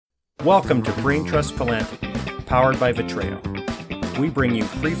Welcome to Brain Trust Philanthropy, powered by Vitreo. We bring you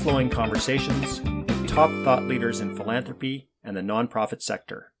free-flowing conversations with top thought leaders in philanthropy and the nonprofit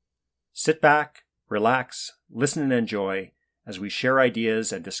sector. Sit back, relax, listen and enjoy as we share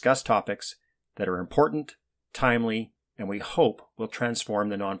ideas and discuss topics that are important, timely, and we hope will transform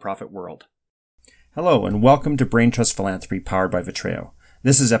the nonprofit world. Hello and welcome to Brain Trust Philanthropy, powered by Vitreo.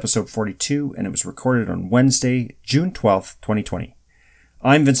 This is episode 42 and it was recorded on Wednesday, June 12th, 2020.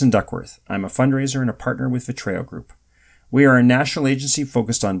 I'm Vincent Duckworth. I'm a fundraiser and a partner with Vitreo Group. We are a national agency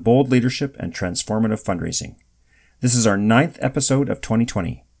focused on bold leadership and transformative fundraising. This is our 9th episode of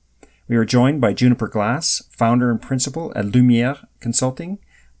 2020. We are joined by Juniper Glass, founder and principal at Lumiere Consulting,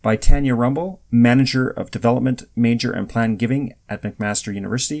 by Tanya Rumble, manager of development, major and planned giving at McMaster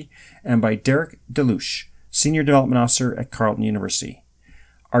University, and by Derek Delouche, senior development officer at Carleton University.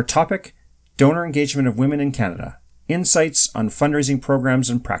 Our topic, donor engagement of women in Canada. Insights on fundraising programs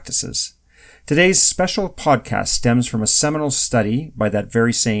and practices. Today's special podcast stems from a seminal study by that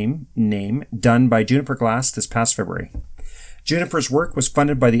very same name done by Juniper Glass this past February. Juniper's work was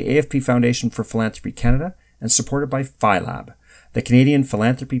funded by the AFP Foundation for Philanthropy Canada and supported by PhiLab, the Canadian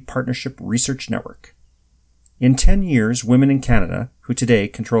Philanthropy Partnership Research Network. In 10 years, women in Canada, who today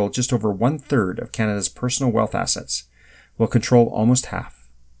control just over 1/3 of Canada's personal wealth assets, will control almost half.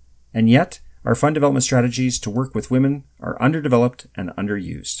 And yet, our fund development strategies to work with women are underdeveloped and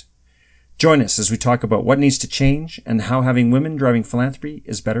underused. Join us as we talk about what needs to change and how having women driving philanthropy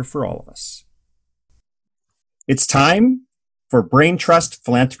is better for all of us. It's time for Brain Trust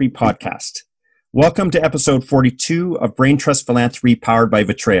Philanthropy Podcast. Welcome to episode 42 of Brain Trust Philanthropy, powered by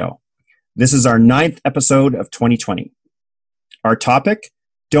Vitreo. This is our 9th episode of 2020. Our topic,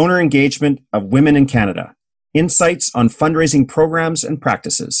 donor engagement of women in Canada. Insights on fundraising programs and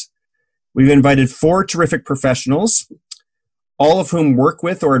practices. We've invited 4 terrific professionals, all of whom work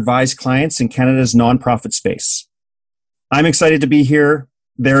with or advise clients in Canada's nonprofit space. I'm excited to be here.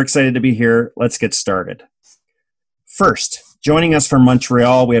 They're excited to be here. Let's get started. First, joining us from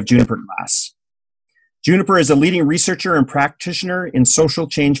Montreal, we have Juniper Glass. Juniper is a leading researcher and practitioner in social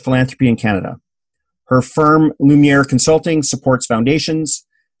change philanthropy in Canada. Her firm, Lumiere Consulting, supports foundations,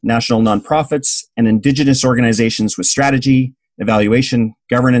 national nonprofits, and Indigenous organizations with strategy, evaluation,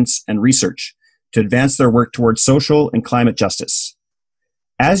 governance, and research to advance their work towards social and climate justice.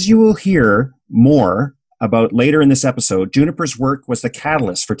 As you will hear more about later in this episode, Juniper's work was the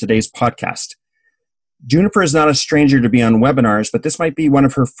catalyst for today's podcast. Juniper is not a stranger to be on webinars, but this might be one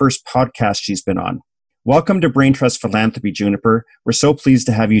of her first podcasts she's been on. Welcome to Brain Trust Philanthropy, Juniper. We're so pleased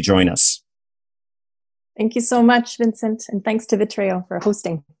to have you join us. Thank you so much, Vincent, and thanks to Vitreo for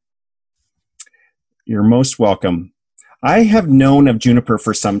hosting. You're most welcome. I have known of Juniper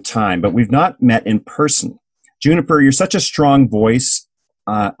for some time, but we've not met in person. Juniper, you're such a strong voice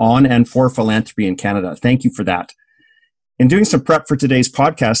on and for philanthropy in Canada. Thank you for that. In doing some prep for today's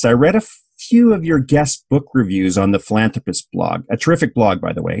podcast, I read a few of your guest book reviews on the Philanthropist blog, a terrific blog,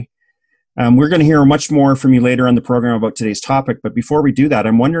 by the way. We're going to hear much more from you later on the program about today's topic, but before we do that,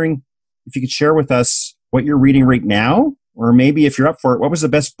 I'm wondering if you could share with us what you're reading right now, or maybe if you're up for it, what was the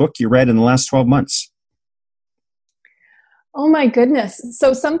best book you read in the last 12 months? Oh my goodness.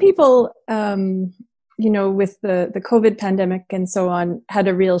 So some people, with the COVID pandemic and so on, had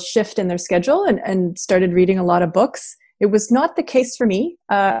a real shift in their schedule and started reading a lot of books. It was not the case for me.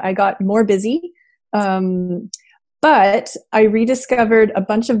 I got more busy, but I rediscovered a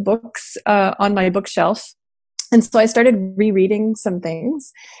bunch of books on my bookshelf. And so I started rereading some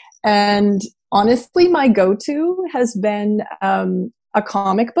things. And honestly, my go-to has been a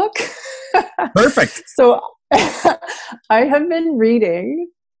comic book. Perfect. So I have been reading,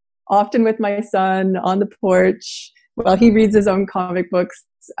 often with my son on the porch while he reads his own comic books,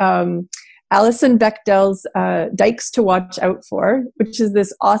 Alison Bechdel's Dykes to Watch Out For, which is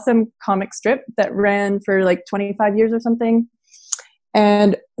this awesome comic strip that ran for like 25 years or something,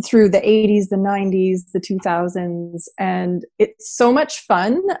 and through the 80s, the 90s, the 2000s. And it's so much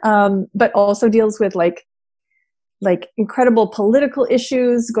fun, but also deals with like incredible political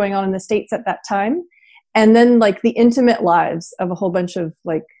issues going on in the States at that time. And then like the intimate lives of a whole bunch of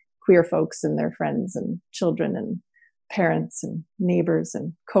like queer folks and their friends and children and parents and neighbors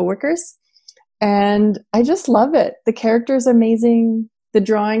and coworkers. And I just love it. The character's amazing. The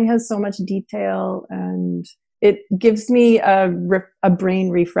drawing has so much detail, and it gives me a brain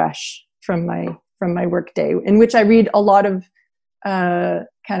refresh from my work day, in which I read a lot of kind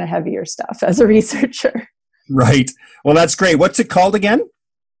of heavier stuff as a researcher. Right. Well, that's great. What's it called again?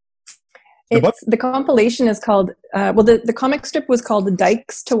 The compilation is called, the comic strip was called The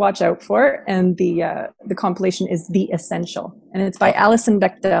Dykes to Watch Out For, and the compilation is The Essential, and it's by Alison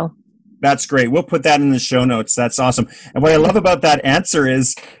Bechdel. That's great. We'll put that in the show notes. That's awesome. And what I love about that answer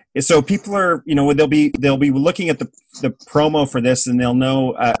is so people are, they'll be looking at the promo for this, and they'll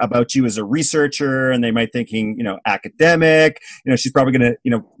know about you as a researcher, and they might thinking, academic. She's probably going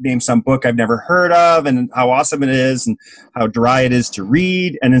to, name some book I've never heard of, and how awesome it is, and how dry it is to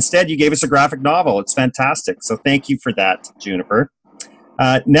read. And instead, you gave us a graphic novel. It's fantastic. So thank you for that, Juniper.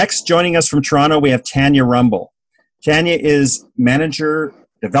 Next, joining us from Toronto, we have Tanya Rumble. Tanya is Manager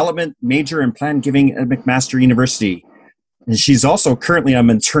Development Major in Plan Giving at McMaster University. And she's also currently on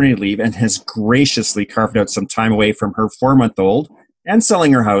maternity leave and has graciously carved out some time away from her 4-month-old and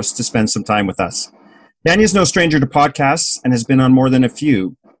selling her house to spend some time with us. Tanya's no stranger to podcasts and has been on more than a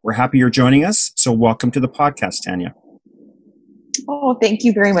few. We're happy you're joining us, so welcome to the podcast, Tanya. Oh, thank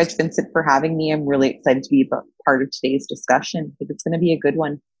you very much, Vincent, for having me. I'm really excited to be a part of today's discussion. I think it's going to be a good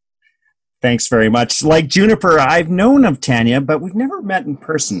one. Thanks very much. Like Juniper, I've known of Tanya, but we've never met in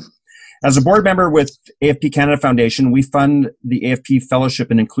person. As a board member with AFP Canada Foundation, we fund the AFP Fellowship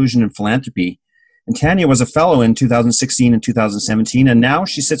in Inclusion and Philanthropy. And Tanya was a fellow in 2016 and 2017, and now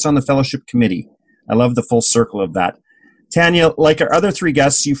she sits on the fellowship committee. I love the full circle of that. Tanya, like our other 3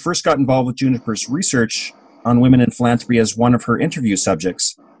 guests, you first got involved with Juniper's research on women in philanthropy as one of her interview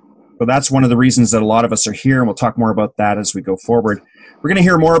subjects. So that's one of the reasons that a lot of us are here, and we'll talk more about that as we go forward. We're going to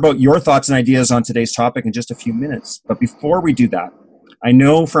hear more about your thoughts and ideas on today's topic in just a few minutes. But before we do that, I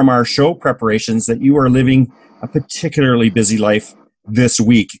know from our show preparations that you are living a particularly busy life this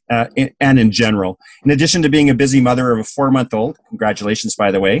week and in general. In addition to being a busy mother of a 4-month-old, congratulations,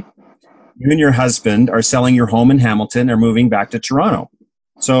 by the way, you and your husband are selling your home in Hamilton and are moving back to Toronto.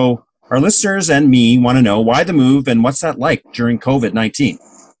 So our listeners and me want to know why the move and what's that like during COVID-19?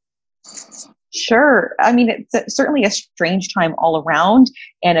 Sure. I mean, it's certainly a strange time all around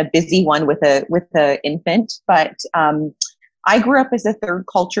and a busy one with a infant, but I grew up as a third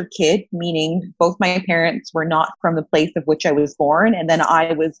culture kid, meaning both my parents were not from the place of which I was born, and then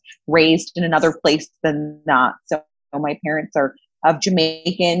I was raised in another place than that. So my parents are of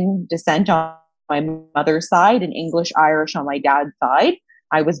Jamaican descent on my mother's side and English-Irish on my dad's side.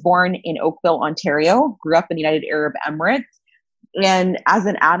 I was born in Oakville, Ontario, grew up in the United Arab Emirates, and as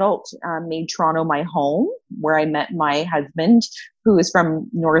an adult, made Toronto my home, where I met my husband, who is from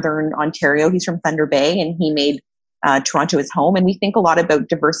Northern Ontario. He's from Thunder Bay, and he made Toronto his home. And we think a lot about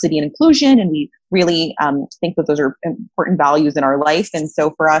diversity and inclusion, and we really think that those are important values in our life. And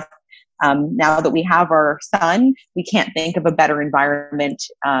so for us, now that we have our son, we can't think of a better environment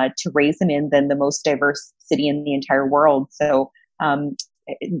to raise him in than the most diverse city in the entire world. So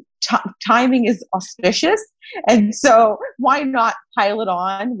timing is auspicious. And so why not pile it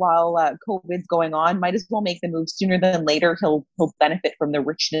on while COVID's going on? Might as well make the move sooner than later. He'll benefit from the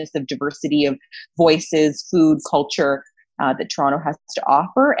richness of diversity of voices, food, culture that Toronto has to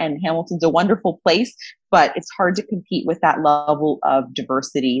offer. And Hamilton's a wonderful place, but it's hard to compete with that level of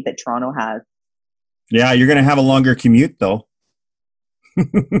diversity that Toronto has. Yeah, you're going to have a longer commute, though.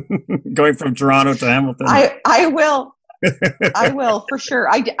 Going from Toronto to Hamilton. I will. I will, for sure.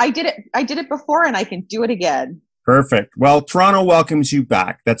 I did it before, and I can do it again. Perfect. Well, Toronto welcomes you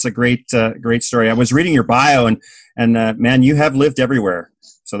back. That's a great story. I was reading your bio, and man, you have lived everywhere.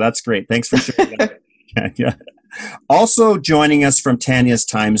 So that's great. Thanks for sharing that. Yeah. Also joining us from Tanya's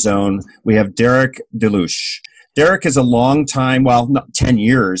time zone, we have Derek Delouche. Derek is a long time, well, not 10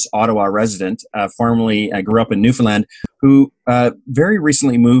 years, Ottawa resident, formerly grew up in Newfoundland, who very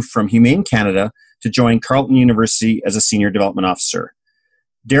recently moved from Humane Canada to join Carleton University as a senior development officer.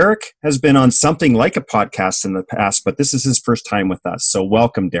 Derek has been on something like a podcast in the past, but this is his first time with us. So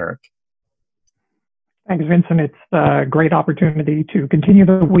welcome, Derek. Thanks, Vincent. It's a great opportunity to continue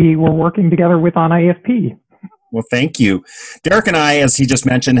that we were working together with on AFP. Well, thank you. Derek and I, as he just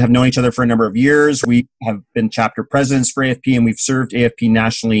mentioned, have known each other for a number of years. We have been chapter presidents for AFP, and we've served AFP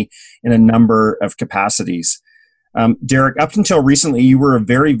nationally in a number of capacities. Derek, up until recently, you were a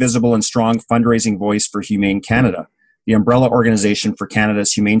very visible and strong fundraising voice for Humane Canada, the umbrella organization for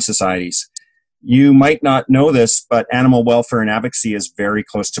Canada's humane societies. You might not know this, but animal welfare and advocacy is very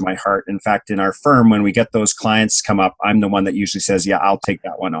close to my heart. In fact, in our firm, when we get those clients come up, I'm the one that usually says, yeah, I'll take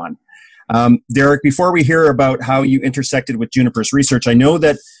that one on. Derek, before we hear about how you intersected with Juniper's research, I know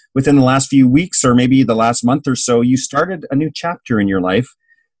that within the last few weeks or maybe the last month or so, you started a new chapter in your life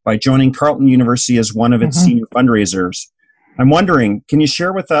by joining Carleton University as one of its senior fundraisers. I'm wondering, can you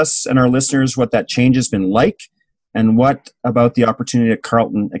share with us and our listeners what that change has been like, and what about the opportunity at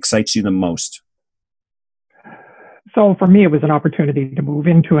Carleton excites you the most? So for me, it was an opportunity to move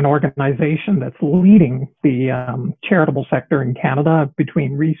into an organization that's leading the charitable sector in Canada,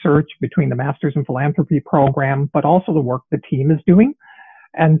 between research, between the Masters in Philanthropy program, but also the work the team is doing.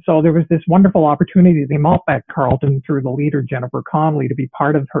 And so there was this wonderful opportunity that came up at Carleton through the leader, Jennifer Conley, to be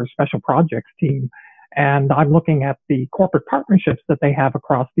part of her special projects team. And I'm looking at the corporate partnerships that they have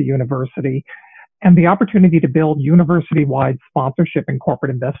across the university and the opportunity to build university-wide sponsorship and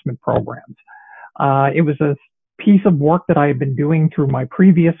corporate investment programs. It was a piece of work that I had been doing through my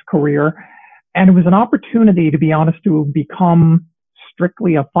previous career, and it was an opportunity, to be honest, to become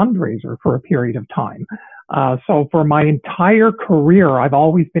strictly a fundraiser for a period of time. So for my entire career, I've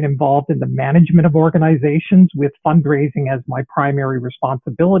always been involved in the management of organizations with fundraising as my primary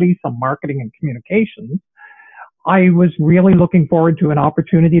responsibility, some marketing and communications. I was really looking forward to an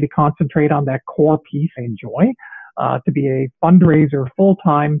opportunity to concentrate on that core piece I enjoy, to be a fundraiser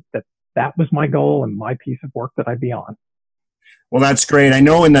full-time. That was my goal and my piece of work that I'd be on. Well, that's great. I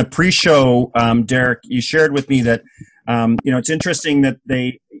know in the pre-show, Derek, you shared with me that it's interesting that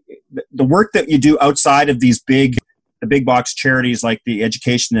the work that you do outside of the big box charities like the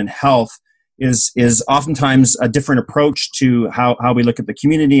education and health is oftentimes a different approach to how we look at the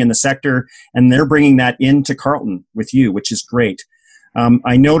community and the sector, and they're bringing that into Carleton with you, which is great.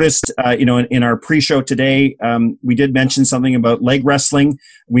 I noticed, in our pre-show today, we did mention something about leg wrestling.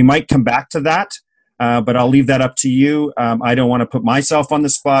 We might come back to that, but I'll leave that up to you. I don't want to put myself on the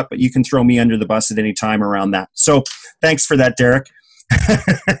spot, but you can throw me under the bus at any time around that. So thanks for that, Derek.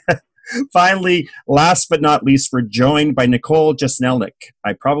 Finally, last but not least, we're joined by Nicole Jasnelnik.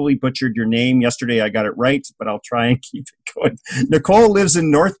 I probably butchered your name. Yesterday I got it right, but I'll try and keep it going. Nicole lives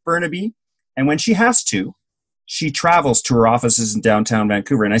in North Burnaby, and when she has to, she travels to her offices in downtown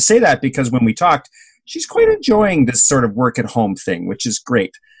Vancouver. And I say that because when we talked, she's quite enjoying this sort of work at home thing, which is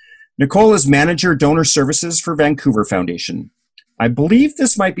great. Nicole is Manager Donor Services for Vancouver Foundation. I believe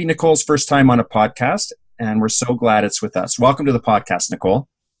this might be Nicole's first time on a podcast, and we're so glad it's with us. Welcome to the podcast, Nicole.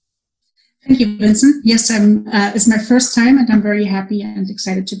 Thank you, Vincent. Yes, it's my first time, and I'm very happy and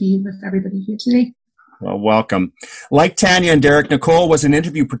excited to be with everybody here today. Well, welcome. Like Tanya and Derek, Nicole was an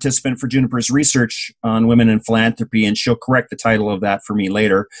interview participant for Juniper's research on women in philanthropy, and she'll correct the title of that for me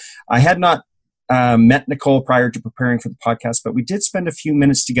later. I had not met Nicole prior to preparing for the podcast, but we did spend a few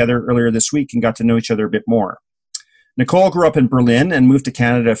minutes together earlier this week and got to know each other a bit more. Nicole grew up in Berlin and moved to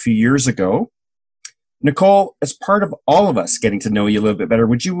Canada a few years ago. Nicole, as part of all of us getting to know you a little bit better,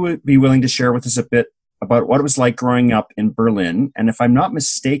 would you be willing to share with us a bit about what it was like growing up in Berlin? And if I'm not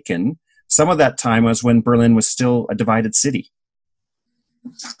mistaken, some of that time was when Berlin was still a divided city.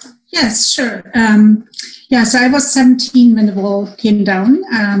 Yes, sure. So I was 17 when the wall came down.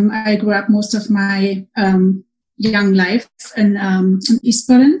 I grew up most of my young life in East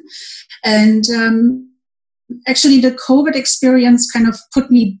Berlin. And actually, the COVID experience kind of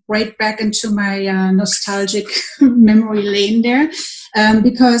put me right back into my nostalgic memory lane there,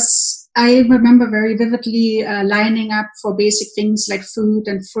 because I remember very vividly lining up for basic things like food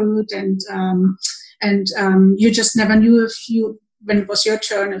and fruit, and you just never knew when it was your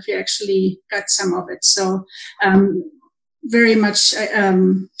turn if you actually got some of it. So very much.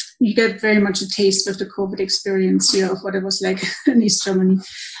 You get very much a taste of the COVID experience here of what it was like in East Germany.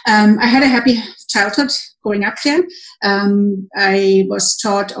 I had a happy childhood growing up there. I was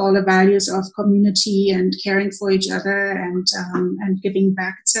taught all the values of community and caring for each other and giving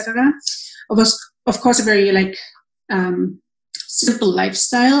back, etc. It was, of course, a very simple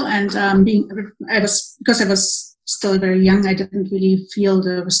lifestyle. And because I was still very young, I didn't really feel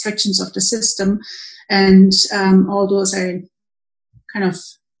the restrictions of the system. And all those I kind of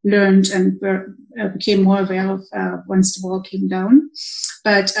learned and became more aware of once the wall came down.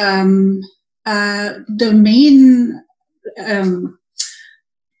 But the main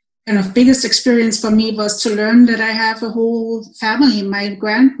kind of biggest experience for me was to learn that I have a whole family. My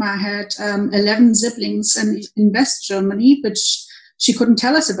grandma had 11 siblings in West Germany, which she couldn't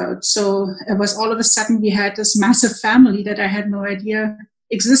tell us about. So it was all of a sudden we had this massive family that I had no idea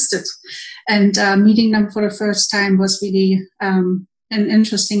existed. And meeting them for the first time was really an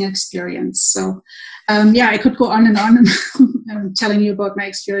interesting experience. So, I could go on and telling you about my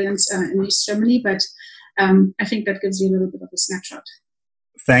experience in East Germany, but I think that gives you a little bit of a snapshot.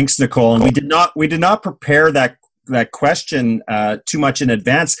 Thanks, Nicole. And we did not prepare that question too much in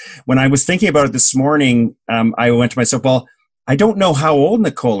advance. When I was thinking about it this morning, I went to myself, well, I don't know how old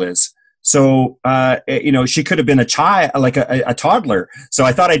Nicole is. So, she could have been a child, like a toddler. So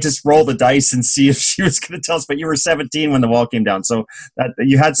I thought I'd just roll the dice and see if she was going to tell us, but you were 17 when the wall came down. So that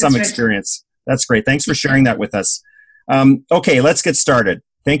you had some experience. That's great. Thanks for sharing that with us. Okay, let's get started.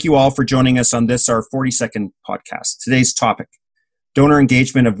 Thank you all for joining us on this, our 42nd podcast. Today's topic, donor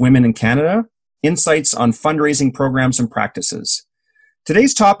engagement of women in Canada, insights on fundraising programs and practices.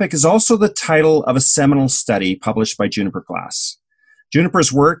 Today's topic is also the title of a seminal study published by Juniper Glass.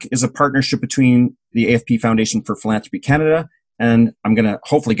 Juniper's work is a partnership between the AFP Foundation for Philanthropy Canada and, I'm going to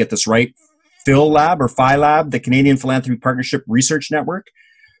hopefully get this right, PhilLab, the Canadian Philanthropy Partnership Research Network.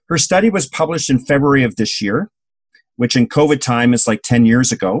 Her study was published in February of this year, which in COVID time is like 10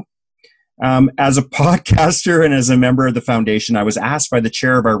 years ago. As a podcaster and as a member of the foundation, I was asked by the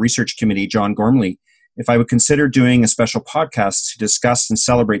chair of our research committee, John Gormley, if I would consider doing a special podcast to discuss and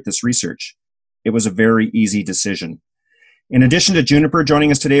celebrate this research. It was a very easy decision. In addition to Juniper,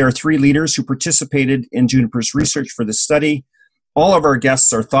 joining us today are 3 leaders who participated in Juniper's research for this study. All of our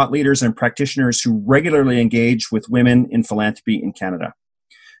guests are thought leaders and practitioners who regularly engage with women in philanthropy in Canada.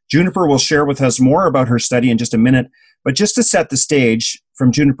 Juniper will share with us more about her study in just a minute, but just to set the stage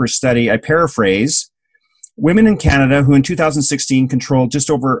from Juniper's study, I paraphrase, women in Canada who in 2016 controlled just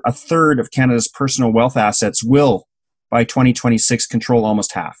over a third of Canada's personal wealth assets will, by 2026, control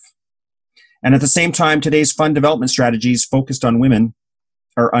almost half. And at the same time, today's fund development strategies focused on women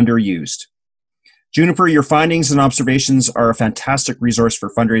are underused. Juniper, your findings and observations are a fantastic resource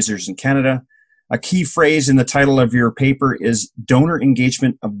for fundraisers in Canada. A key phrase in the title of your paper is donor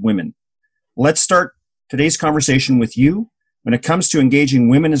engagement of women. Let's start today's conversation with you. When it comes to engaging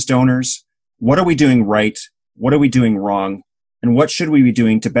women as donors, what are we doing right? What are we doing wrong? And what should we be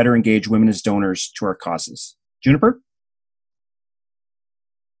doing to better engage women as donors to our causes? Juniper?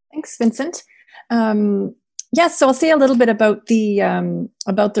 Thanks, Vincent. So I'll say a little bit about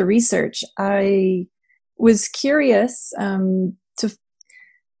the research. I was curious to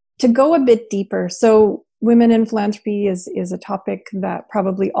go a bit deeper. So women in philanthropy is a topic that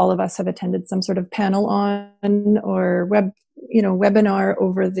probably all of us have attended some sort of panel on or webinar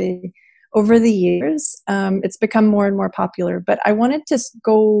over the years. It's become more and more popular, but I wanted to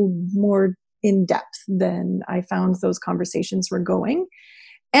go more in depth than I found those conversations were going.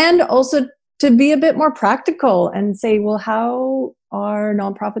 And also to be a bit more practical and say, well, how are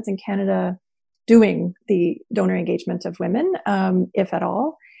nonprofits in Canada doing the donor engagement of women, if at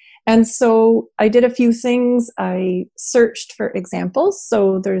all? And so I did a few things. I searched for examples.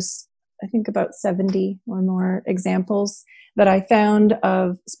 So there's, I think, about 70 or more examples that I found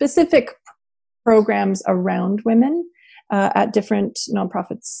of specific programs around women at different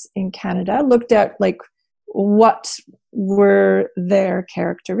nonprofits in Canada. Looked at what were their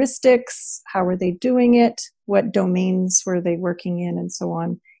characteristics, how were they doing it, what domains were they working in, and so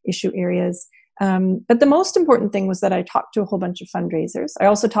on, issue areas. But the most important thing was that I talked to a whole bunch of fundraisers. I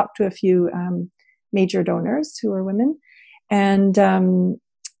also talked to a few major donors who are women, and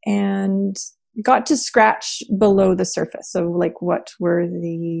got to scratch below the surface. So what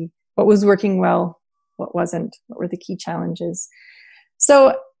was working well, what wasn't, what were the key challenges.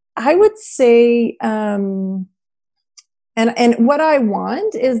 So I would say, and what I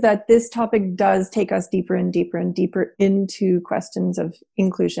want is that this topic does take us deeper and deeper and deeper into questions of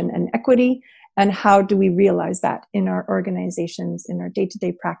inclusion and equity, and how do we realize that in our organizations, in our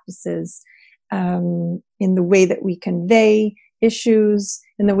day-to-day practices, in the way that we convey issues,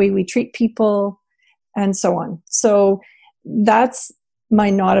 in the way we treat people, and so on. So that's my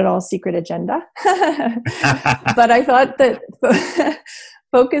not at all secret agenda. But I thought that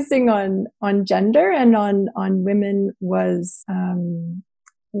focusing on gender and on women was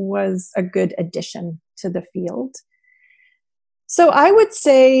a good addition to the field. So I would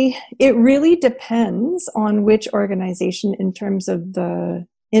say it really depends on which organization in terms of the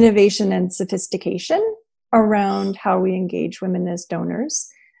innovation and sophistication around how we engage women as donors.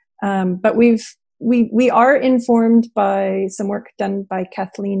 But we are informed by some work done by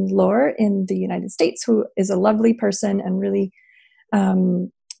Kathleen Lohr in the United States, who is a lovely person and really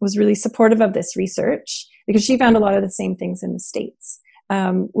was really supportive of this research, because she found a lot of the same things in the States,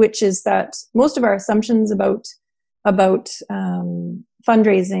 which is that most of our assumptions about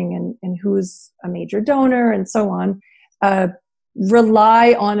fundraising and who's a major donor and so on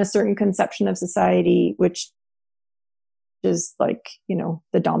rely on a certain conception of society, which is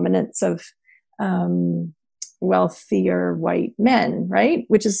the dominance of wealthier white men, right?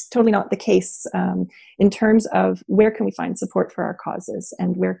 Which is totally not the case in terms of where can we find support for our causes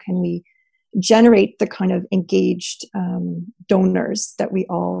and where can we generate the kind of engaged donors that we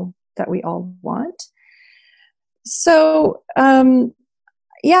all want. So I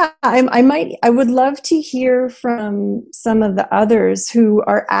would love to hear from some of the others who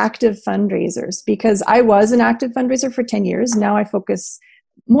are active fundraisers, because I was an active fundraiser for 10 years. Now I focus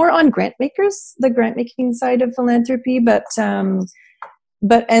more on grant makers, the grant making side of philanthropy, but and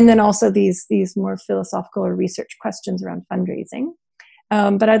then also these more philosophical or research questions around fundraising.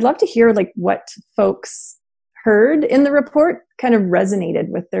 But I'd love to hear what folks heard in the report kind of resonated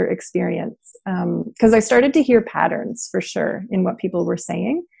with their experience, because I started to hear patterns for sure in what people were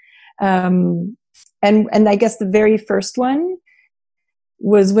saying. And I guess the very first one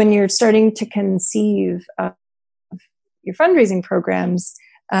was when you're starting to conceive of your fundraising programs,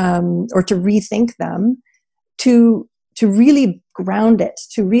 or to rethink them, to really ground it,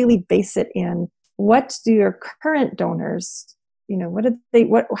 to really base it in what do your current donors,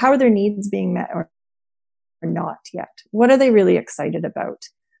 how are their needs being met or not yet? What are they really excited about?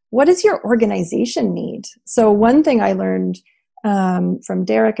 What does your organization need? So one thing I learned from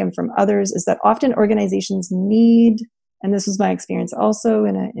Derek and from others is that often organizations need, and this was my experience also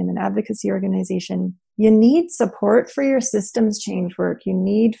in an advocacy organization, you need support for your systems change work. You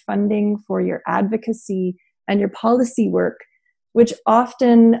need funding for your advocacy and your policy work, which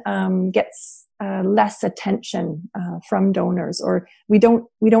often gets less attention from donors, or we don't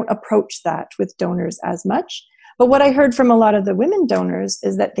approach that with donors as much. But what I heard from a lot of the women donors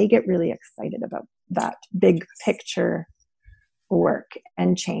is that they get really excited about that big picture work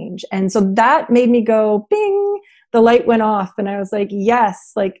and change. And so that made me go, bing, the light went off. And I was like,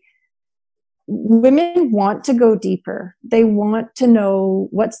 yes, like women want to go deeper. They want to know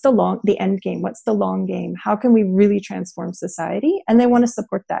what's the end game, what's the long game, how can we really transform society? And they want to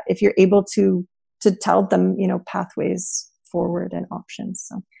support that if you're able to tell them, pathways forward and options.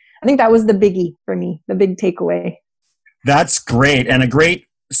 So I think that was the biggie for me, the big takeaway. That's great, and a great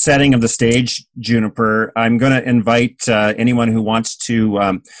setting of the stage, Juniper. I'm going to invite anyone who wants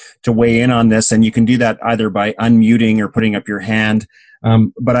to weigh in on this, and you can do that either by unmuting or putting up your hand.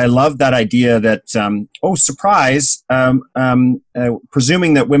 But I love that idea that, surprise,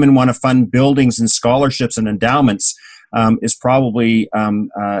 presuming that women want to fund buildings and scholarships and endowments is probably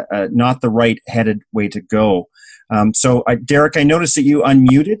not the right-headed way to go. So, Derek, I noticed that you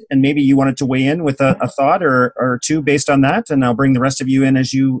unmuted, and maybe you wanted to weigh in with a thought or two based on that, and I'll bring the rest of you in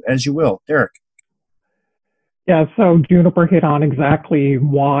as you will. Derek. Yeah, so Juniper hit on exactly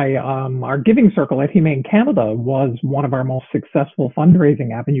why our Giving Circle at Humane Canada was one of our most successful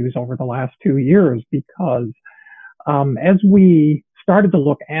fundraising avenues over the last 2 years, because as we started to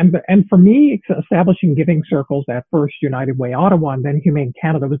look, and for me, establishing Giving Circles at first United Way Ottawa and then Humane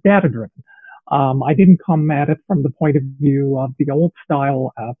Canada was data-driven. I didn't come at it from the point of view of the old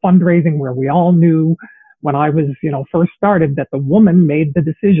style fundraising where we all knew when I was, first started that the woman made the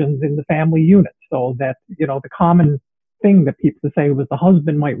decisions in the family unit. So that, the common thing that people say was the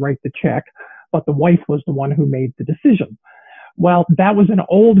husband might write the check, but the wife was the one who made the decision. Well, that was an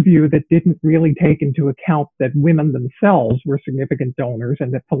old view that didn't really take into account that women themselves were significant donors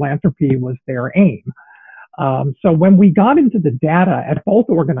and that philanthropy was their aim. So when we got into the data at both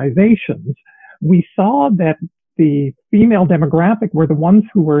organizations, we saw that the female demographic were the ones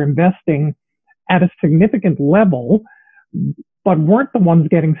who were investing at a significant level, but weren't the ones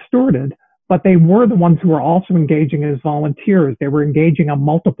getting stewarded, but they were the ones who were also engaging as volunteers. They were engaging on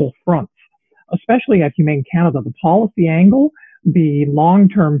multiple fronts, especially at Humane Canada, the policy angle, the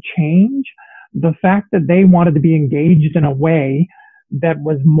long-term change, the fact that they wanted to be engaged in a way that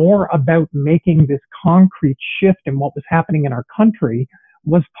was more about making this concrete shift in what was happening in our country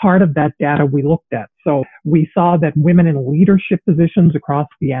was part of that data we looked at. So we saw that women in leadership positions across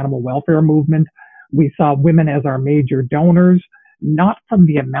the animal welfare movement, we saw women as our major donors, not from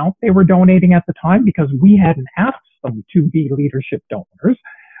the amount they were donating at the time because we hadn't asked them to be leadership donors,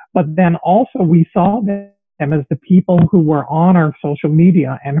 but then also we saw them as the people who were on our social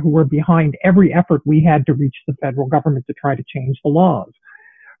media and who were behind every effort we had to reach the federal government to try to change the laws.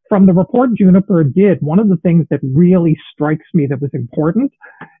 From the report Juniper did, one of the things that really strikes me that was important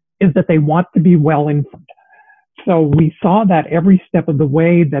is that they want to be well informed. So we saw that every step of the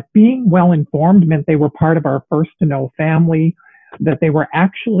way, that being well informed meant they were part of our First to Know family, that they were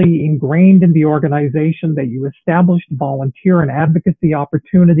actually ingrained in the organization, that you established volunteer and advocacy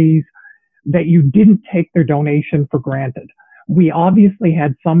opportunities, that you didn't take their donation for granted. We obviously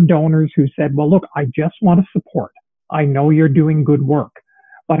had some donors who said, well, look, I just want to support. I know you're doing good work.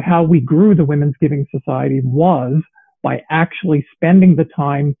 But how we grew the Women's Giving Society was by actually spending the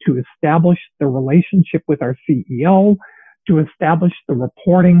time to establish the relationship with our CEO, to establish the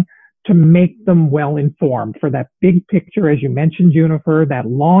reporting, to make them well informed for that big picture, as you mentioned, Juniper, that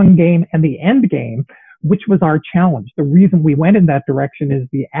long game and the end game, which was our challenge. The reason we went in that direction is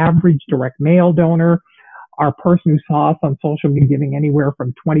the average direct mail donor, our person who saw us on social media giving anywhere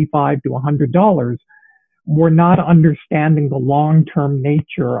from $25 to $100, were not understanding the long-term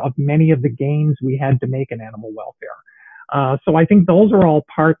nature of many of the gains we had to make in animal welfare. So I think those are all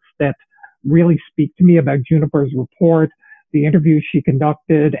parts that really speak to me about Juniper's report, the interviews she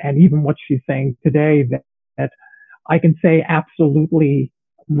conducted, and even what she's saying today, that I can say absolutely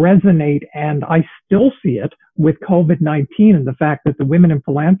resonate, and I still see it with COVID-19 and the fact that the Women in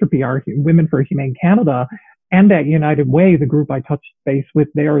Philanthropy are Women for Humane Canada, and at United Way, the group I touched base with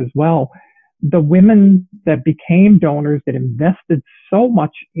there as well. The women that became donors, that invested so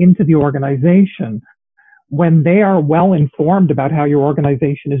much into the organization, when they are well informed about how your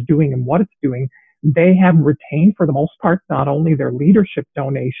organization is doing and what it's doing, they have retained, for the most part, not only their leadership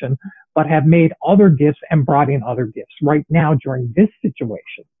donation, but have made other gifts and brought in other gifts right now during this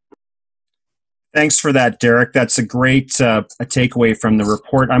situation. Thanks for that, Derek. That's a great a takeaway from the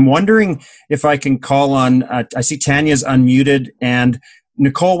report. I'm wondering if I can call on, I see Tanya's unmuted, and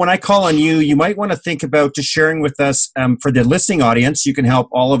Nicole, when I call on you, you might want to think about just sharing with us, for the listening audience, you can help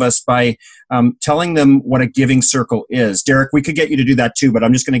all of us by telling them what a giving circle is. Derek, we could get you to do that too, but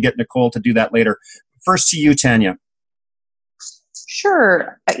I'm just going to get Nicole to do that later. First to you, Tanya.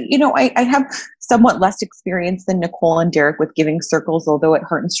 Sure. I have somewhat less experience than Nicole and Derek with giving circles, although at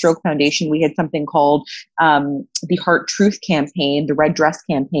Heart and Stroke Foundation, we had something called the Heart Truth Campaign, the Red Dress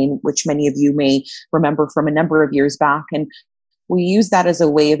Campaign, which many of you may remember from a number of years back. And we use that as a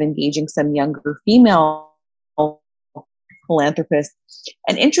way of engaging some younger female philanthropists.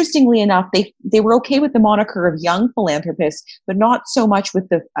 And interestingly enough, they were okay with the moniker of young philanthropists, but not so much with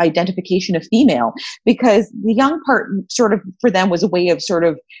the identification of female, because the young part sort of for them was a way of sort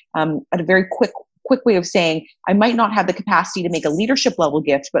of at a very quick way of saying, I might not have the capacity to make a leadership level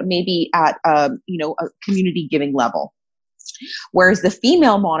gift, but maybe at a community giving level. Whereas the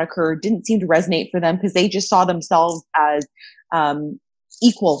female moniker didn't seem to resonate for them because they just saw themselves as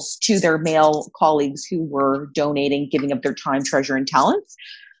equals to their male colleagues who were donating, giving up their time, treasure, and talents.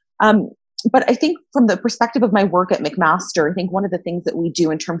 But I think from the perspective of my work at McMaster, I think one of the things that we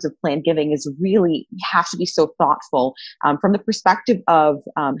do in terms of planned giving is really have to be so thoughtful from the perspective of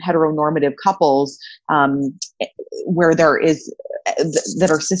heteronormative couples where there is that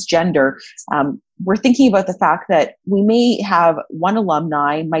are cisgender. We're thinking about the fact that we may have one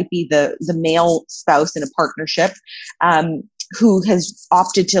alumni, might be the male spouse in a partnership, who has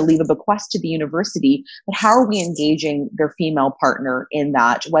opted to leave a bequest to the university, but how are we engaging their female partner in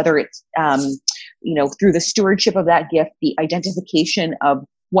that, whether it's, through the stewardship of that gift, the identification of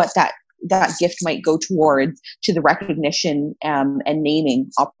what that gift might go towards, to the recognition and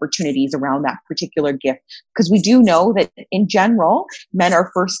naming opportunities around that particular gift. Because we do know that in general, men are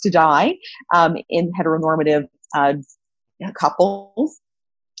first to die in heteronormative couples.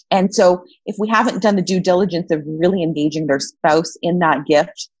 And so if we haven't done the due diligence of really engaging their spouse in that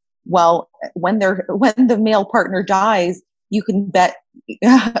gift, well, when the male partner dies, you can bet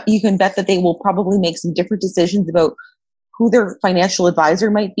that they will probably make some different decisions about who their financial advisor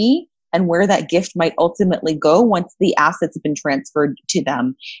might be and where that gift might ultimately go once the assets have been transferred to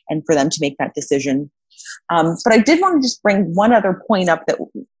them, and for them to make that decision. But I did want to just bring one other point up that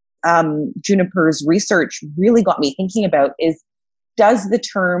Juniper's research really got me thinking about is, does the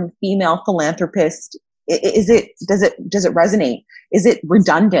term female philanthropist, does it resonate? Is it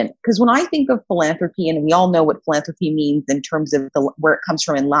redundant? Because when I think of philanthropy, and we all know what philanthropy means in terms of where it comes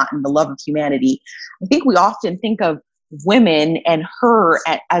from in Latin, the love of humanity, I think we often think of women and her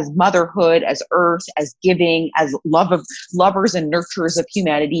as motherhood, as earth, as giving, as lovers and nurturers of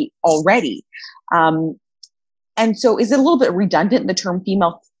humanity already. And so is it a little bit redundant, the term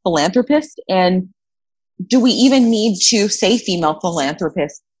female philanthropist? And do we even need to say female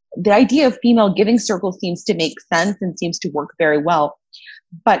philanthropist? The idea of female giving circle seems to make sense and seems to work very well.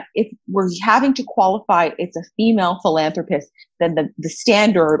 But if we're having to qualify it's a female philanthropist, then the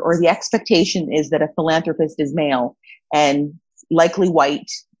standard or the expectation is that a philanthropist is male and likely white,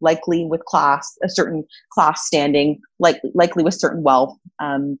 likely with a certain class standing, likely with certain wealth.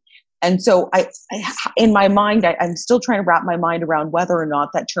 And so in my mind, I'm still trying to wrap my mind around whether or not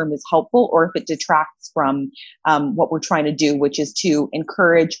that term is helpful or if it detracts from what we're trying to do, which is to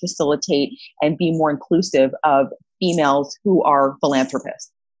encourage, facilitate, and be more inclusive of females who are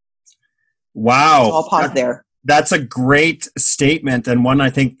philanthropists. Wow. So I'll pause there. That's a great statement, and one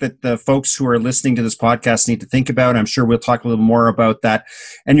I think that the folks who are listening to this podcast need to think about. I'm sure we'll talk a little more about that.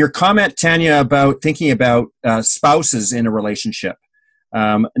 And your comment, Tanya, about thinking about spouses in a relationship.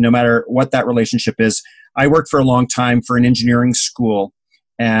 No matter what that relationship is. I worked for a long time for an engineering school,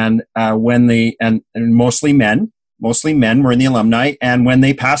 and mostly men were in the alumni, and when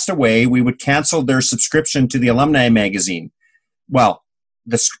they passed away, we would cancel their subscription to the alumni magazine. Well,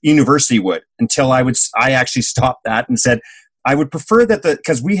 the university would, until I actually stopped that and said, I would prefer that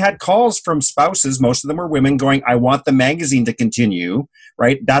because we had calls from spouses, most of them were women, going, I want the magazine to continue,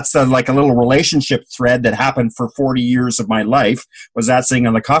 right? That's like a little relationship thread that happened for 40 years of my life, was that sitting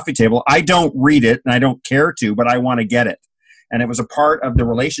on the coffee table. I don't read it and I don't care to, but I want to get it. And it was a part of the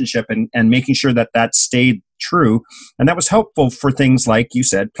relationship and making sure that that stayed true. And that was helpful for things like you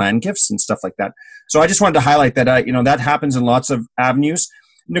said, planned gifts and stuff like that. So I just wanted to highlight that, that happens in lots of avenues.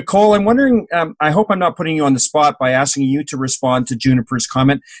 Nicole, I'm wondering, I hope I'm not putting you on the spot by asking you to respond to Juniper's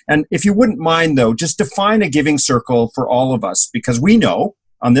comment. And if you wouldn't mind, though, just define a giving circle for all of us, because we know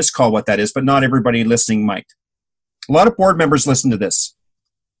on this call what that is, but not everybody listening might. A lot of board members listen to this.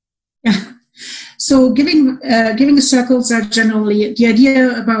 Yeah. So giving circles are generally, the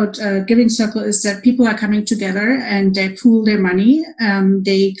idea about giving circle is that people are coming together and they pool their money.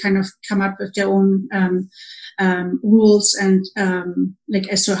 They kind of come up with their own rules and like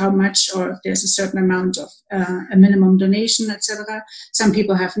as to how much, or if there's a certain amount of a minimum donation, etc. Some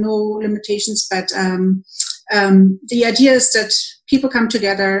people have no limitations, but the idea is that people come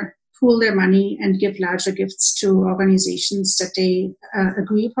together, pool their money, and give larger gifts to organizations that they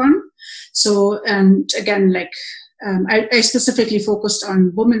agree upon. So, and again, like I specifically focused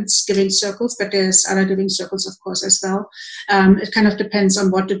on women's giving circles, but there's other giving circles, of course, as well. It kind of depends on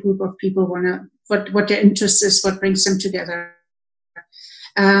what the group of people want to, what their interest is, what brings them together.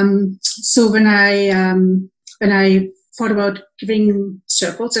 So when I thought about giving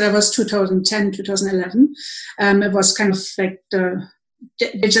circles, and that was 2010, 2011, it was kind of like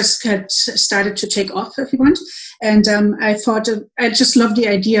they just had started to take off, if you want. And I thought, I just loved the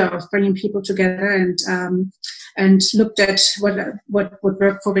idea of bringing people together, and looked at what would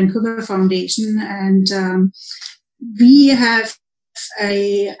work for Vancouver Foundation. And we have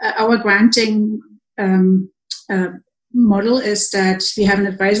our granting model is that we have an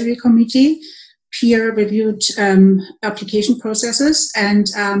advisory committee, peer-reviewed application processes, and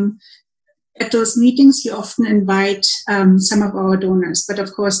at those meetings, we often invite some of our donors, but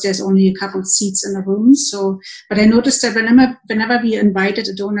of course, there's only a couple of seats in the room. So, but I noticed that whenever we invited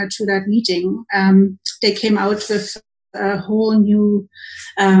a donor to that meeting, they came out with a whole new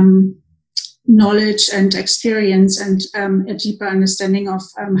knowledge and experience and a deeper understanding of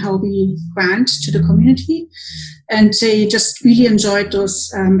how we grant to the community. And they just really enjoyed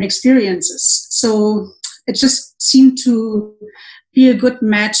those experiences. So it just seemed to be a good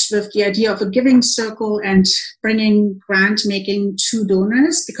match with the idea of a giving circle and bringing grant making to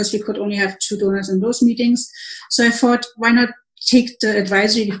donors, because we could only have 2 donors in those meetings. So I thought, why not take the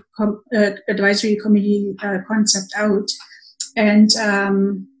advisory committee concept out and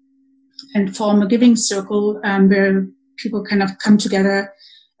form a giving circle where people kind of come together,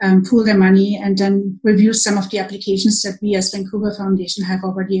 pool their money, and then review some of the applications that we as Vancouver Foundation have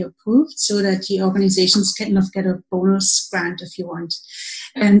already approved, so that the organizations kind of get a bonus grant, if you want.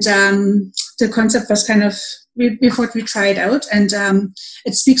 And the concept was kind of, we thought we'd try it out, and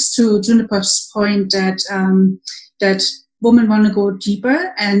it speaks to Juniper's point that that women want to go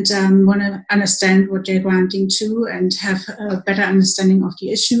deeper and want to understand what they're granting to, and have a better understanding of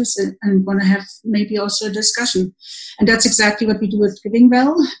the issues, and want to have maybe also a discussion. And that's exactly what we do with Giving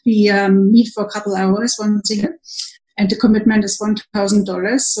Well. We meet for a couple hours once a year, and the commitment is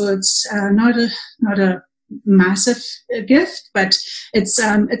 $1,000. So it's not a massive gift, but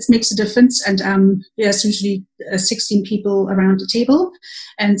it makes a difference. And there's usually 16 people around the table,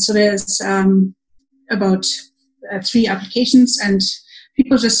 and so there's about 3 applications, and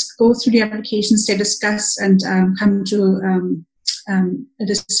people just go through the applications, they discuss, and come to a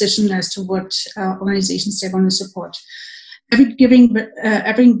decision as to what organizations they want to support. Every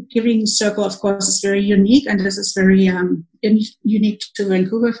giving circle, of course, is very unique, and this is very unique to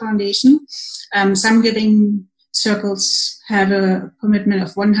Vancouver Foundation. Some giving circles have a commitment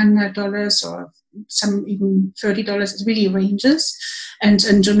of $100 or some even $30. It really ranges. And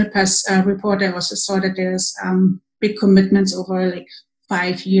in Juniper's report, I also saw that there's big commitments over like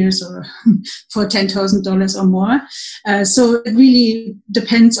 5 years or for $10,000 or more. So it really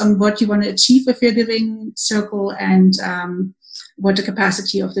depends on what you want to achieve with your giving circle and what the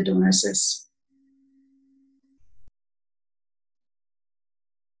capacity of the donors is.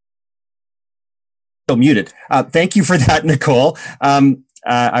 Still muted. Thank you for that, Nicole.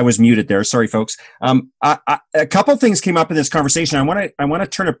 I was muted there. Sorry, folks. A couple things came up in this conversation. I want to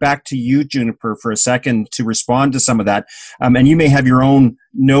turn it back to you, Juniper, for a second to respond to some of that. And you may have your own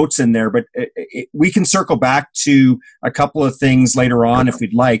notes in there, but we can circle back to a couple of things later on if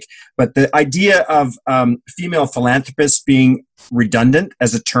we'd like. But the idea of female philanthropists being redundant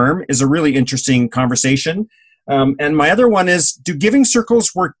as a term is a really interesting conversation. And my other one is, do giving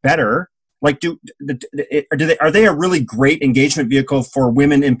circles work better Like, are they a really great engagement vehicle for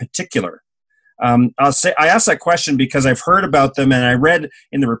women in particular? I asked that question because I've heard about them, and I read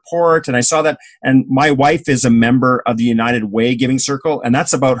in the report, and I saw that. And my wife is a member of the United Way Giving Circle, and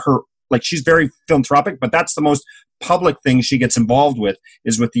that's about her. Like, she's very philanthropic, but that's the most public thing she gets involved with,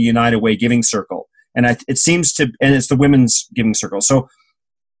 is with the United Way Giving Circle. And it seems to, and it's the Women's Giving Circle. So,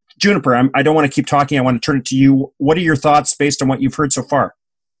 Juniper, I don't want to keep talking. I want to turn it to you. What are your thoughts based on what you've heard so far?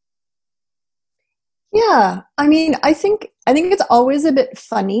 Yeah, I mean, I think it's always a bit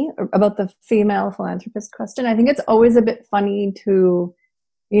funny about the female philanthropist question. I think it's always a bit funny to,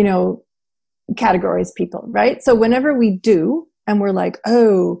 categorize people, right? So whenever we do, and we're like,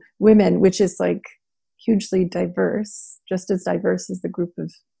 oh, women, which is like hugely diverse, just as diverse as the group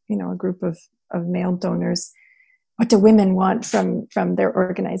of, a group of male donors. What do women want from their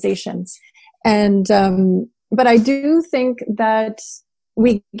organizations? And, but I do think that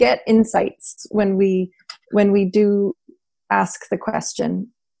we get insights when we do ask the question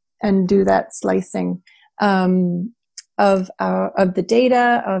and do that slicing of the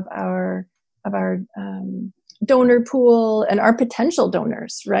data of our donor pool and our potential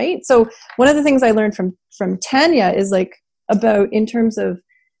donors, right? So one of the things I learned from Tanya is like about in terms of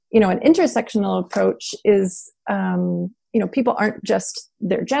an intersectional approach is people aren't just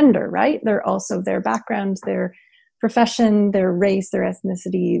their gender, right? They're also their background, their profession, their race, their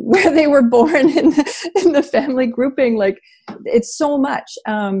ethnicity, where they were born in the family grouping. Like, it's so much,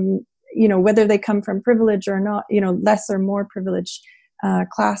 whether they come from privilege or not, less or more privilege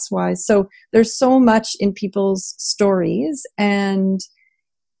class-wise. So there's so much in people's stories. And,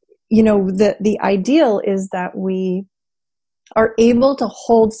 the ideal is that we are able to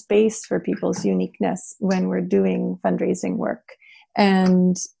hold space for people's uniqueness when we're doing fundraising work.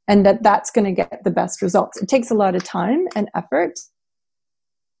 And that's going to get the best results. It takes a lot of time and effort.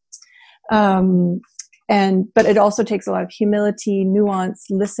 But it also takes a lot of humility, nuance,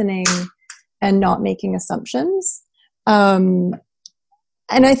 listening, and not making assumptions. And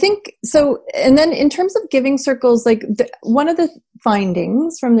I think so. And then in terms of giving circles, like one of the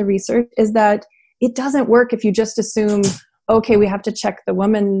findings from the research is that it doesn't work if you just assume, okay, we have to check the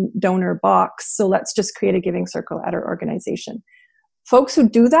woman donor box, so let's just create a giving circle at our organization. Folks who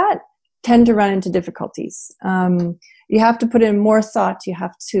do that tend to run into difficulties. You have to put in more thought. You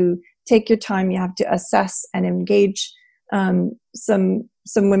have to take your time. You have to assess and engage some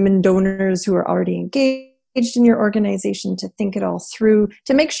women donors who are already engaged in your organization to think it all through,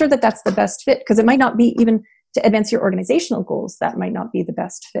 to make sure that that's the best fit, because it might not be, even to advance your organizational goals, that might not be the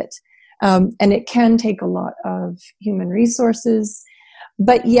best fit. And it can take a lot of human resources.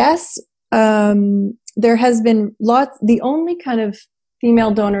 But yes, there has been the only kind of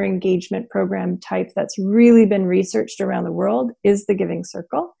female donor engagement program type that's really been researched around the world is the Giving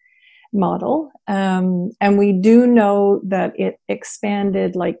Circle model. And we do know that it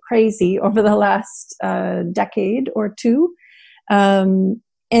expanded like crazy over the last decade or two, and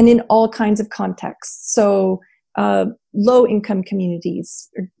in all kinds of contexts. So low-income communities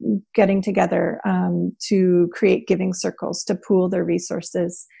are getting together to create giving circles to pool their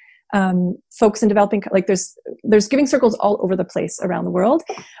resources. Folks in developing, like there's giving circles all over the place around the world,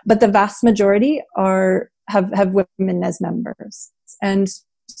 but the vast majority have women as members, and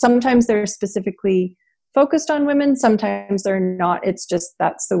sometimes they're specifically focused on women, sometimes they're not. It's just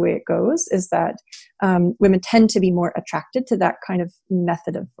that's the way it goes. Is that women tend to be more attracted to that kind of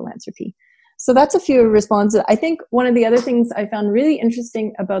method of philanthropy. So that's a few responses. I think one of the other things I found really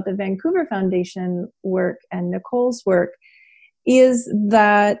interesting about the Vancouver Foundation work and Nicole's work is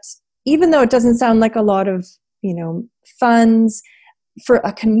that even though it doesn't sound like a lot of, funds for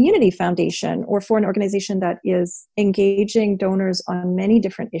a community foundation or for an organization that is engaging donors on many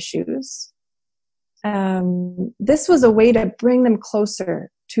different issues, this was a way to bring them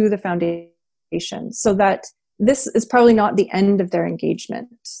closer to the foundation so that this is probably not the end of their engagement,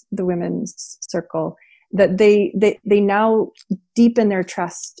 the Women's Circle, that they now deepen their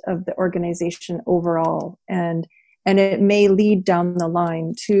trust of the organization overall, and it may lead down the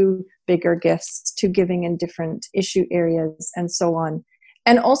line to bigger gifts, to giving in different issue areas, and so on.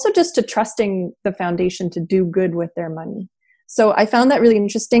 And also just to trusting the foundation to do good with their money. So I found that really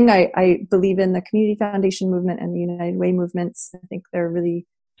interesting. I believe in the Community Foundation movement and the United Way movements. I think they're really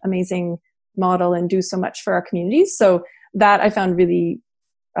amazing model and do so much for our communities. So that I found really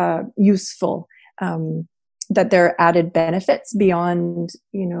useful, that there are added benefits beyond,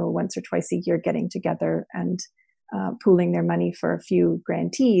 once or twice a year getting together and pooling their money for a few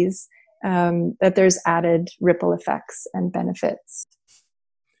grantees, that there's added ripple effects and benefits.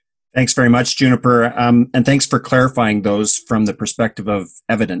 Thanks very much, Juniper. And thanks for clarifying those from the perspective of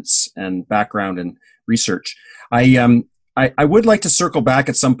evidence and background and research. I would like to circle back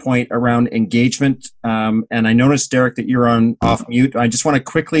at some point around engagement. And I noticed, Derek, that you're on off mute. I just want to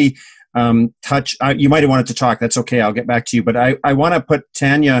quickly touch. You might have wanted to talk. That's okay. I'll get back to you. But I want to put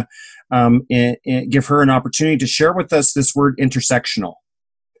Tanya, give her an opportunity to share with us this word intersectional.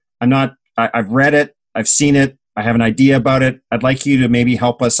 I've read it. I've seen it. I have an idea about it. I'd like you to maybe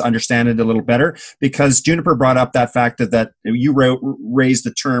help us understand it a little better, because Juniper brought up that fact that you raised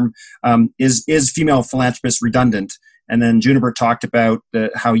the term, is female philanthropist redundant? And then Juniper talked about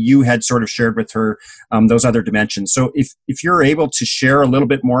how you had sort of shared with her those other dimensions. So if you're able to share a little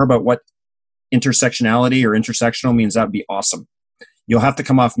bit more about what intersectionality or intersectional means, that would be awesome. You'll have to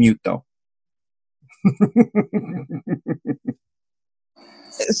come off mute, though.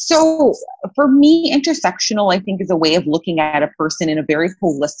 So for me, intersectional, I think, is a way of looking at a person in a very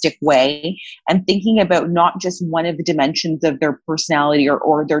holistic way and thinking about not just one of the dimensions of their personality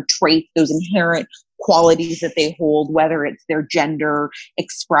or their traits, those inherent qualities that they hold, whether it's their gender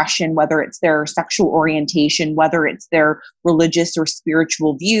expression, whether it's their sexual orientation, whether it's their religious or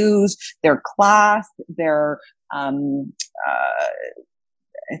spiritual views, their class, their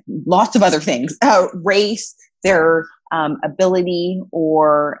lots of other things, race, their ability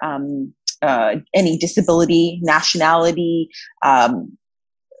or any disability, nationality,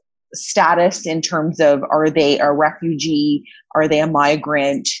 status in terms of, are they a refugee? Are they a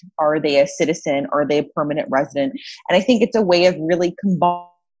migrant? Are they a citizen? Are they a permanent resident? And I think it's a way of really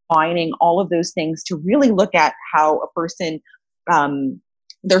combining all of those things to really look at how a person,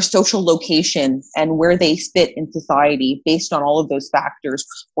 their social location and where they fit in society based on all of those factors.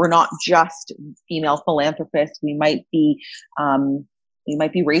 We're not just female philanthropists. We might be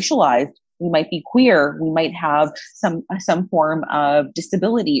racialized. We might be queer. We might have some form of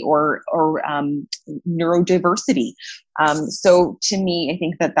disability or neurodiversity. So to me, I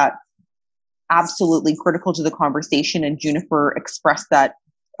think that that's absolutely critical to the conversation. And Juniper expressed that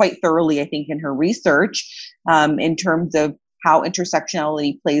quite thoroughly, I think, in her research in terms of how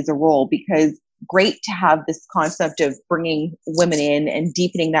intersectionality plays a role, because great to have this concept of bringing women in and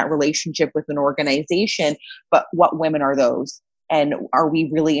deepening that relationship with an organization, but what women are those? And are we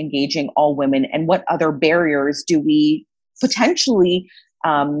really engaging all women? And what other barriers do we potentially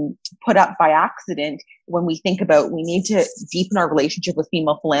put up by accident when we think about we need to deepen our relationship with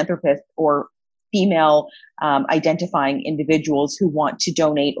female philanthropists or female identifying individuals who want to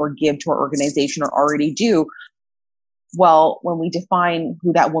donate or give to our organization or already do? Well, when we define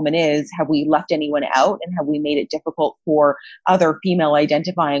who that woman is, have we left anyone out, and have we made it difficult for other female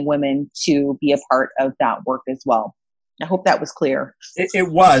identifying women to be a part of that work as well? I hope that was clear.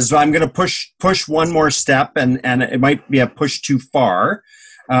 It was. I'm going to push one more step, and it might be a push too far.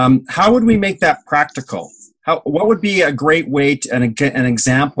 How would we make that practical? What would be a great way to, an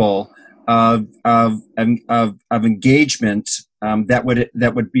example of engagement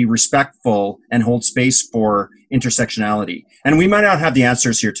that would be respectful and hold space for intersectionality? And we might not have the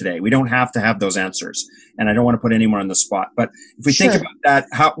answers here today. We don't have to have those answers, and I don't want to put anyone on the spot. But if we think about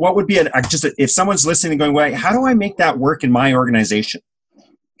that, what would be if someone's listening and going, "Well, how do I make that work in my organization?"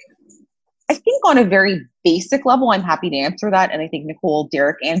 I think on a very basic level, I'm happy to answer that. And I think Nicole,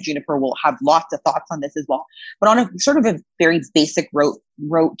 Derek, and Juniper will have lots of thoughts on this as well. But on a sort of a very basic rote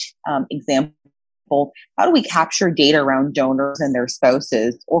example, how do we capture data around donors and their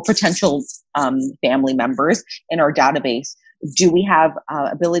spouses or potential family members in our database? Do we have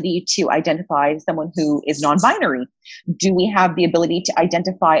ability to identify someone who is non-binary? Do we have the ability to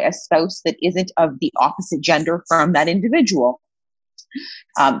identify a spouse that isn't of the opposite gender from that individual?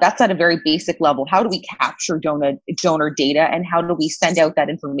 That's at a very basic level. How do we capture donor data, and how do we send out that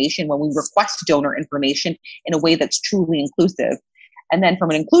information when we request donor information in a way that's truly inclusive? And then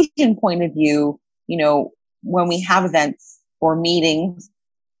from an inclusion point of view, when we have events or meetings,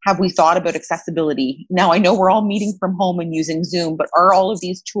 have we thought about accessibility? Now, I know we're all meeting from home and using Zoom, but are all of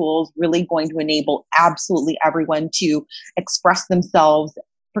these tools really going to enable absolutely everyone to express themselves,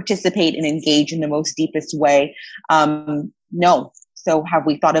 participate, and engage in the most deepest way? No. So have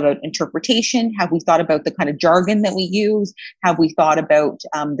we thought about interpretation? Have we thought about the kind of jargon that we use? Have we thought about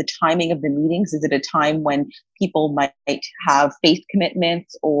the timing of the meetings? Is it a time when people might have faith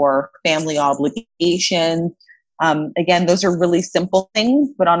commitments or family obligations? Again, those are really simple things,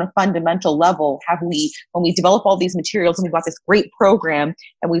 but on a fundamental level, when we develop all these materials and we've got this great program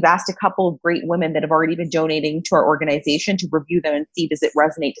and we've asked a couple of great women that have already been donating to our organization to review them and see, does it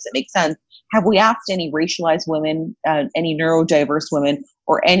resonate? Does it make sense? Have we asked any racialized women, any neurodiverse women,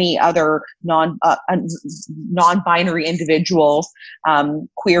 or any other non-binary individuals,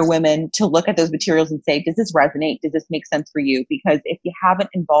 queer women, to look at those materials and say, does this resonate? Does this make sense for you? Because if you haven't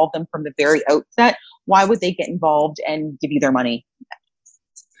involved them from the very outset, why would they get involved and give you their money?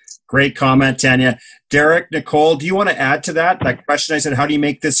 Great comment, Tanya. Derek, Nicole, do you want to add to that question? I said, how do you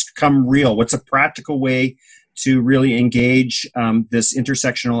make this come real? What's a practical way to really engage this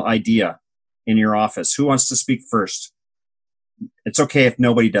intersectional idea in your office? Who wants to speak first? It's okay if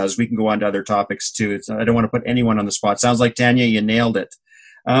nobody does. We can go on to other topics too. I don't want to put anyone on the spot. Sounds like, Tanya, you nailed it.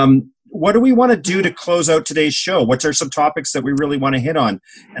 What do we want to do to close out today's show? What are some topics that we really want to hit on?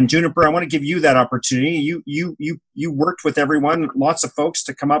 And Juniper, I want to give you that opportunity. You worked with everyone, lots of folks,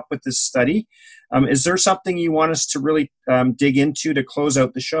 to come up with this study. Is there something you want us to really dig into to close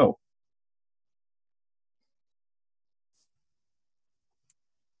out the show?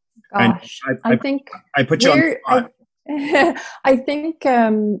 Gosh, I think I put you on the spot. I think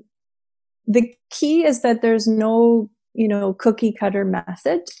the key is that there's no, cookie cutter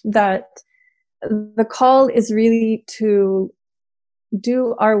method, that the call is really to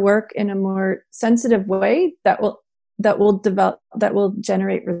do our work in a more sensitive way that will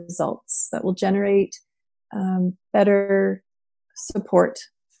generate results, that will generate better support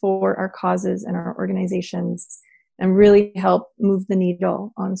for our causes and our organizations, and really help move the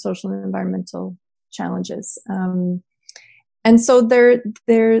needle on social and environmental challenges. And so there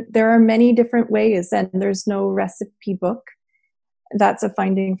are many different ways, and there's no recipe book. That's a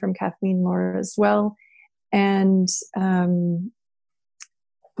finding from Kathleen Laura as well. And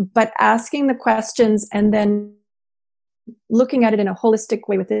but asking the questions and then looking at it in a holistic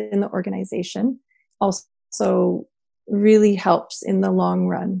way within the organization also really helps in the long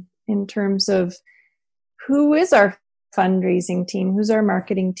run, in terms of who is our fundraising team, who's our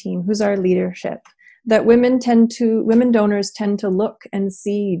marketing team, who's our leadership. That women donors tend to look and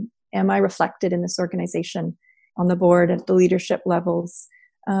see, am I reflected in this organization, on the board, at the leadership levels?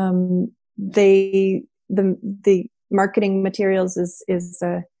 The marketing materials is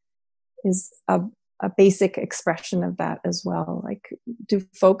a basic expression of that as well. Like, do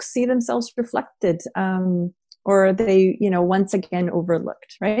folks see themselves reflected, or are they, once again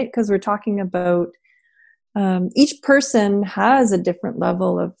overlooked, right? Because we're talking about each person has a different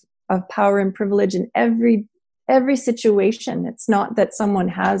level of power and privilege in every situation. It's not that someone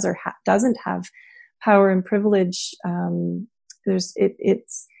has or doesn't have power and privilege.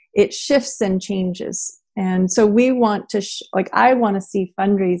 It shifts and changes, and so we want to I want to see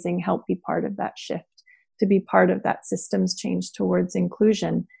fundraising help be part of that shift, to be part of that systems change towards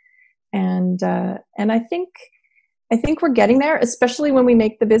inclusion, and I think we're getting there, especially when we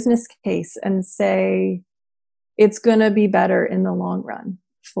make the business case and say it's going to be better in the long run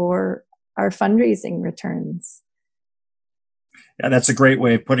for our fundraising returns. Yeah, that's a great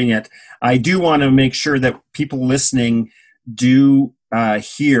way of putting it. I do want to make sure that people listening do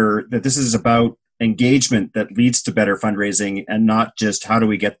hear that this is about engagement that leads to better fundraising, and not just how do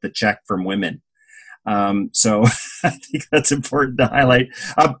we get the check from women. So I think that's important to highlight.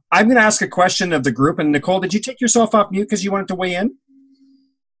 I'm going to ask a question of the group. And Nicole, did you take yourself off mute because you wanted to weigh in?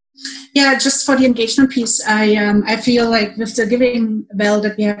 Yeah, just for the engagement piece, I feel like with the Giving Well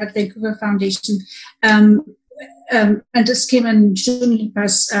that we have at Vancouver Foundation, and this came in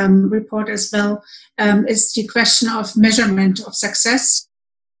Juniper's report as well, is the question of measurement of success.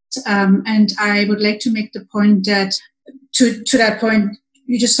 And I would like to make the point that to that point,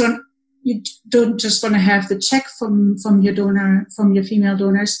 you don't just want to have the check from your donor, from your female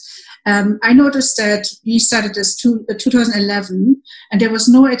donors. I noticed that we started this 2011, and there was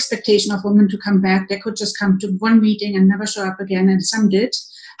no expectation of women to come back. They could just come to one meeting and never show up again, and some did.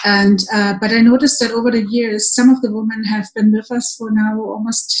 And but I noticed that over the years, some of the women have been with us for now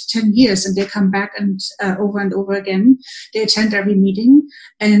almost 10 years, and they come back and over again. They attend every meeting,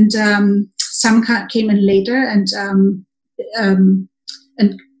 and some came in later and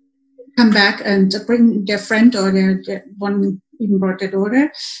come back and bring their friend, or their one even brought their daughter.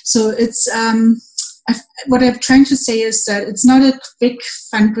 So it's what I'm trying to say is that it's not a quick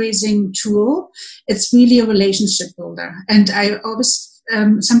fundraising tool. It's really a relationship builder. And I always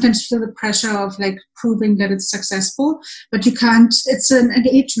sometimes feel the pressure of proving that it's successful, but you can't. It's an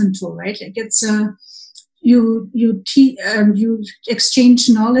engagement tool, right? Like it's you exchange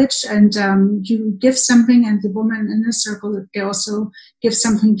knowledge, and you give something, and the women in the circle, they also give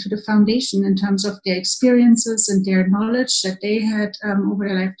something to the foundation in terms of their experiences and their knowledge that they had over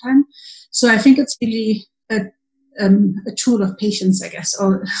their lifetime. So I think it's really a tool of patience, I guess,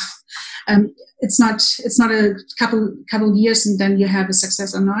 or it's not a couple years and then you have a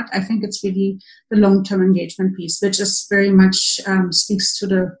success or not. I think it's really the long-term engagement piece, which is very much speaks to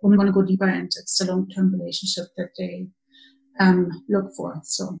when we want to go deeper, and it's the long-term relationship that they look for.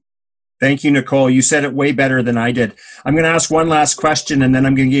 So. Thank you, Nicole. You said it way better than I did. I'm going to ask one last question, and then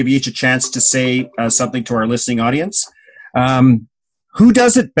I'm going to give you each a chance to say something to our listening audience. Who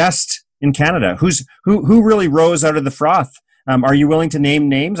does it best in Canada? Who really rose out of the froth? Are you willing to name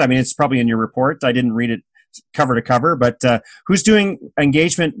names? I mean, it's probably in your report. I didn't read it cover to cover, but who's doing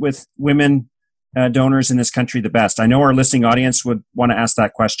engagement with women donors in this country the best? I know our listening audience would want to ask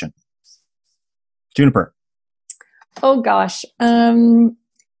that question. Juniper. Oh, gosh.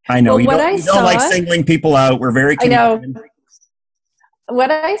 I know. Well, you don't like singling people out. We're very Canadian. I know.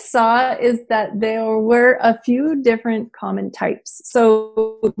 What I saw is that there were a few different common types.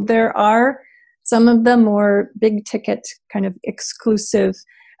 So there are some of the more big ticket kind of exclusive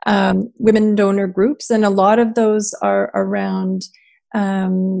women donor groups, and a lot of those are around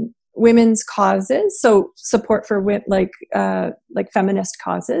women's causes, so support for like feminist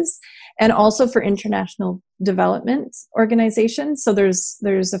causes, and also for international development organizations. So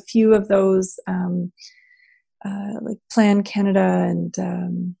there's a few of those, like Plan Canada,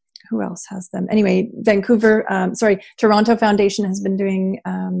 and who else has them? Anyway, Toronto Foundation has been doing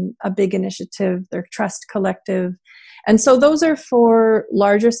a big initiative, their Trust Collective. And so those are for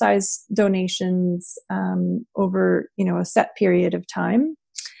larger size donations over, a set period of time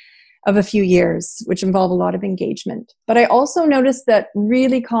of a few years, which involve a lot of engagement. But I also noticed that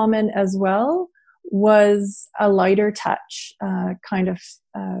really common as well was a lighter touch kind of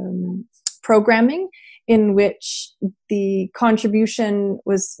programming, in which the contribution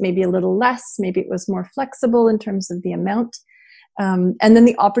was maybe a little less, maybe it was more flexible in terms of the amount. And then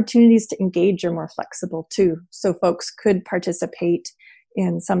the opportunities to engage are more flexible too. So folks could participate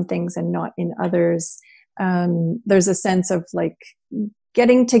in some things and not in others. There's a sense of like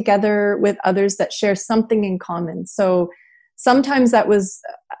getting together with others that share something in common. So sometimes that was,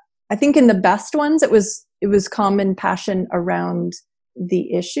 I think in the best ones, it was common passion around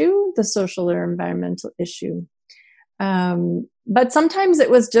the issue, the social or environmental issue. But sometimes it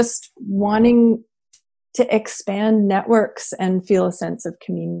was just wanting to expand networks and feel a sense of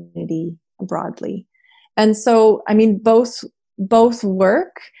community broadly. And so, I mean, both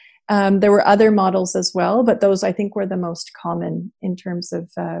work. There were other models as well, but those I think were the most common in terms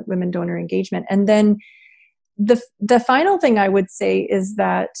of women donor engagement. And then the final thing I would say is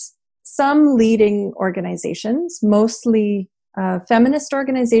that some leading organizations, mostly feminist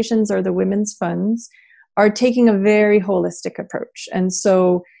organizations or the women's funds, are taking a very holistic approach. And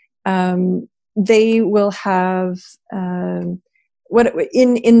so they will have what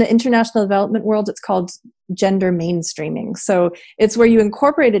in the international development world, it's called gender mainstreaming. So it's where you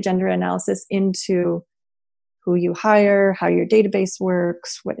incorporate a gender analysis into who you hire, how your database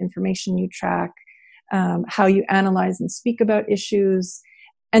works, what information you track, how you analyze and speak about issues,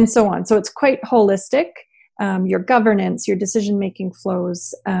 and so on. So it's quite holistic. Your governance, your decision-making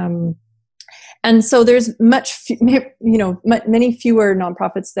flows. And so there's many fewer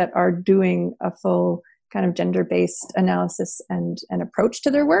nonprofits that are doing a full kind of gender-based analysis and approach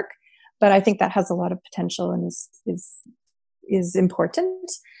to their work. But I think that has a lot of potential and is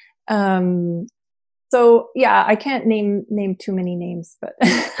important. So yeah, I can't name too many names, but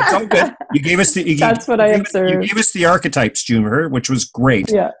it's all good. You gave us that's what I observed. You gave us the archetypes, Juniper, which was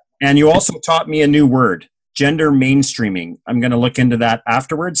great. Yeah. And you also taught me a new word, gender mainstreaming. I'm going to look into that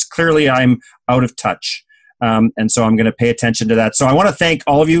afterwards. Clearly, I'm out of touch. And so I'm going to pay attention to that. So I want to thank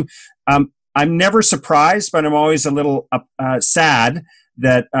all of you. I'm never surprised, but I'm always a little sad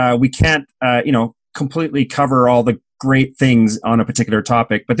that we can't, completely cover all the great things on a particular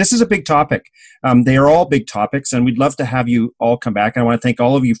topic. But this is a big topic. They are all big topics, and we'd love to have you all come back. And I want to thank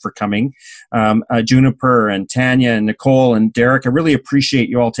all of you for coming. Juniper and Tanya and Nicole and Derek, I really appreciate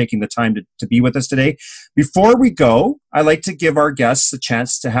you all taking the time to be with us today. Before we go, I like to give our guests a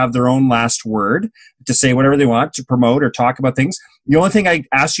chance to have their own last word, to say whatever they want, to promote or talk about things. The only thing I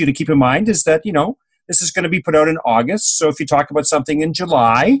ask you to keep in mind is that, this is going to be put out in August. So if you talk about something in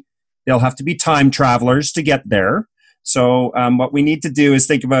July, they'll have to be time travelers to get there. So what we need to do is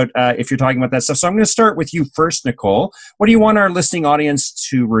think about if you're talking about that stuff. So I'm going to start with you first, Nicole. What do you want our listening audience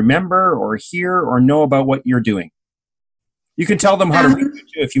to remember or hear or know about what you're doing? You can tell them how to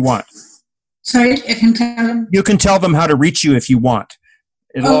reach you if you want. Sorry, I can tell them. You can tell them how to reach you if you want.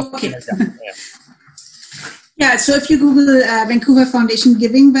 Okay. Yeah, so if you Google Vancouver Foundation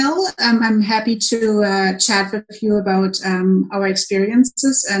Giving Well, I'm happy to chat with you about our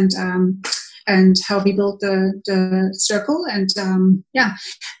experiences and and how we built the circle. And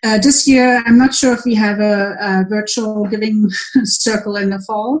this year, I'm not sure if we have a virtual giving circle in the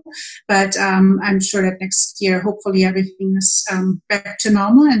fall, but I'm sure that next year, hopefully everything is back to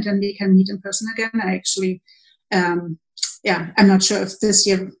normal and then we can meet in person again. I actually, I'm not sure if this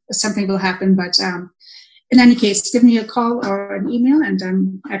year something will happen, but in any case, give me a call or an email and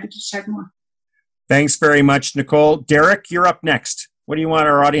I'm happy to chat more. Thanks very much, Nicole. Derek, you're up next. What do you want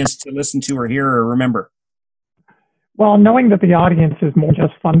our audience to listen to or hear or remember? Well, knowing that the audience is more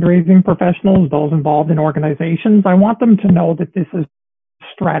just fundraising professionals, those involved in organizations, I want them to know that this is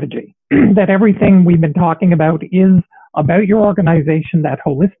strategy, that everything we've been talking about is about your organization, that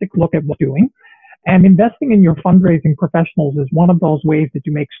holistic look at what you're doing. And investing in your fundraising professionals is one of those ways that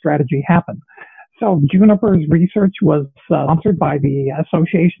you make strategy happen. So Juniper's research was sponsored by the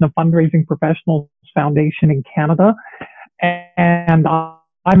Association of Fundraising Professionals Foundation in Canada. And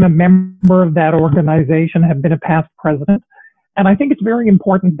I'm a member of that organization, have been a past president. And I think it's very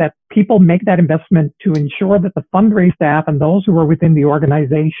important that people make that investment to ensure that the fundraise staff and those who are within the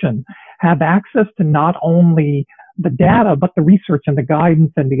organization have access to not only the data, but the research and the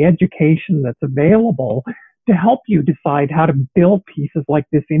guidance and the education that's available to help you decide how to build pieces like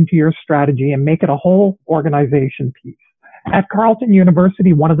this into your strategy and make it a whole organization piece. At Carleton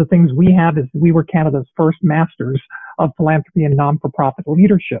University, one of the things we have is we were Canada's first Masters of Philanthropy and Non-for-Profit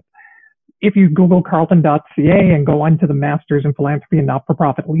Leadership. If you Google carleton.ca and go onto the Masters in Philanthropy and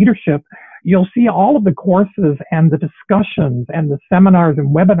Not-for-Profit Leadership, you'll see all of the courses and the discussions and the seminars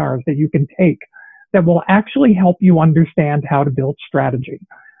and webinars that you can take that will actually help you understand how to build strategy.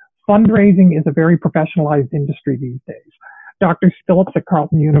 Fundraising is a very professionalized industry these days. Dr. Phillips at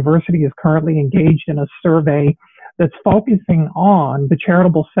Carleton University is currently engaged in a survey that's focusing on the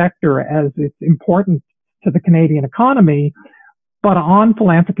charitable sector as it's important to the Canadian economy, but on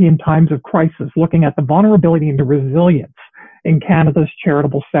philanthropy in times of crisis, looking at the vulnerability and the resilience in Canada's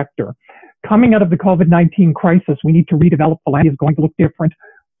charitable sector. Coming out of the COVID-19 crisis, we need to redevelop philanthropy. Is going to look different.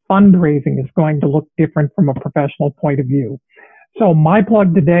 Fundraising is going to look different from a professional point of view. So my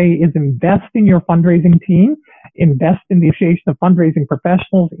plug today is invest in your fundraising team, invest in the Association of Fundraising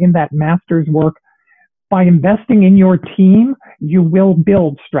Professionals in that master's work. By investing in your team, you will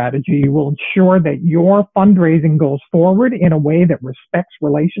build strategy. You will ensure that your fundraising goes forward in a way that respects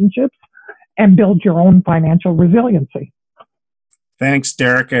relationships and builds your own financial resiliency. Thanks,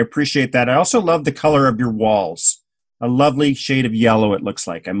 Derek. I appreciate that. I also love the color of your walls. A lovely shade of yellow, it looks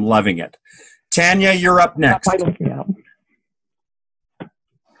like. I'm loving it. Tanya, you're up next.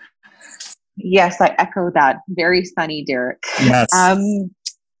 Yes, I echo that. Very sunny, Derek. Yes.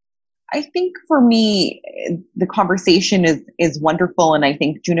 I think for me, the conversation is wonderful, and I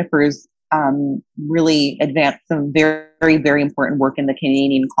think Juniper's really advanced some very, very important work in the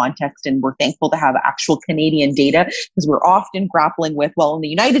Canadian context, and we're thankful to have actual Canadian data because we're often grappling with, well, in the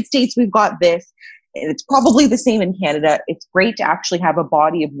United States, we've got this. It's probably the same in Canada. It's great to actually have a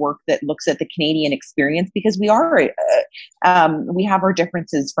body of work that looks at the Canadian experience because we have our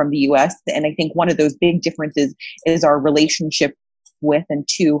differences from the US. And I think one of those big differences is our relationship with and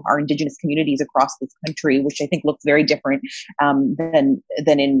to our Indigenous communities across this country, which I think looks very different than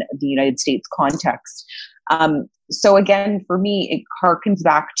in the United States context. So again, for me, it harkens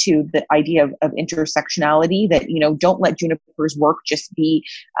back to the idea of intersectionality that, don't let Juniper's work just be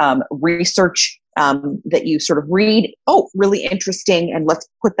research that you sort of read, oh, really interesting, and let's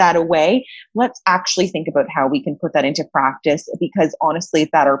put that away. Let's actually think about how we can put that into practice, because honestly,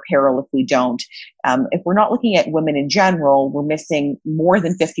 it's at our peril if we don't. If we're not looking at women in general, we're missing more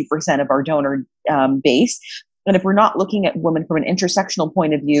than 50% of our donor base. And if we're not looking at women from an intersectional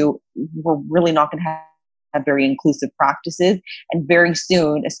point of view, we're really not going to have very inclusive practices. And very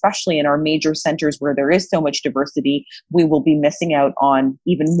soon, especially in our major centers where there is so much diversity, we will be missing out on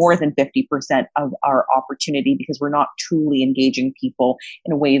even more than 50% of our opportunity because we're not truly engaging people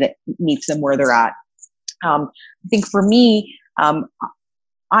in a way that meets them where they're at. I think for me, I'm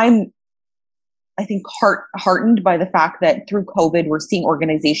heartened by the fact that through COVID, we're seeing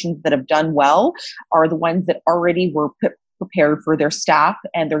organizations that have done well are the ones that already were prepared for their staff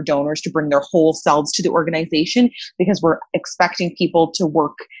and their donors to bring their whole selves to the organization, because we're expecting people to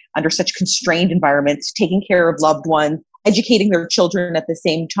work under such constrained environments, taking care of loved ones, educating their children at the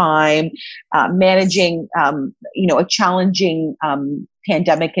same time, managing, a challenging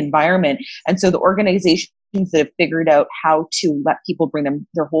pandemic environment. And so the organizations that have figured out how to let people bring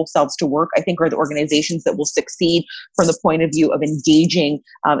their whole selves to work, I think are the organizations that will succeed from the point of view of engaging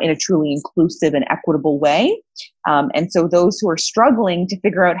in a truly inclusive and equitable way. And so those who are struggling to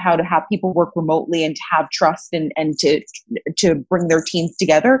figure out how to have people work remotely and to have trust and to bring their teams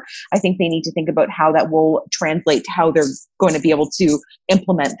together, I think they need to think about how that will translate to how they're going to be able to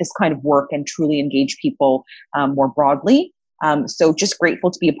implement this kind of work and truly engage people more broadly. So just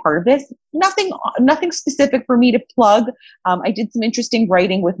grateful to be a part of this. Nothing specific for me to plug. I did some interesting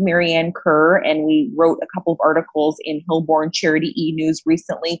writing with Marianne Kerr, and we wrote a couple of articles in Hillborn Charity e-News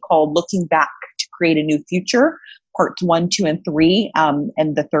recently called Looking Back to Create a New Future, parts 1, 2, and 3.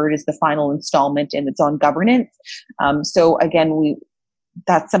 And the third is the final installment, and it's on governance. So again,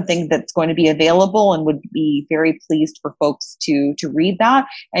 that's something that's going to be available, and would be very pleased for folks to read that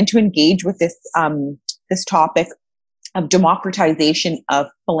and to engage with this topic of democratization of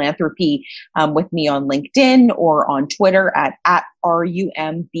philanthropy with me on LinkedIn or on Twitter at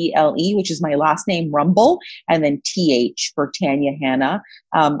RUMBLE, which is my last name, Rumble, and then TH for Tanya Hanna.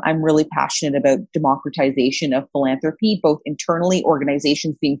 I'm really passionate about democratization of philanthropy, both internally,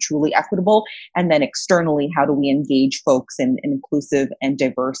 organizations being truly equitable, and then externally, how do we engage folks in inclusive and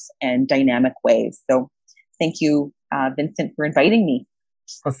diverse and dynamic ways. So thank you, Vincent, for inviting me.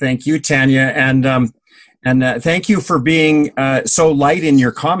 Well, thank you, Tanya. And thank you for being so light in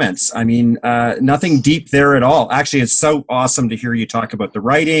your comments. I mean, nothing deep there at all. Actually, it's so awesome to hear you talk about the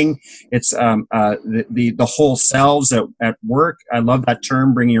writing. It's the whole selves at work. I love that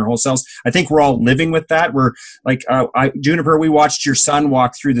term, bringing your whole selves. I think we're all living with that. We're like, Juniper, we watched your son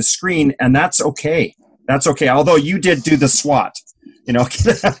walk through the screen, and that's okay. That's okay. Although you did do the SWAT.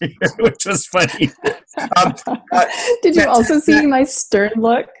 Which was funny. Did you also see my stern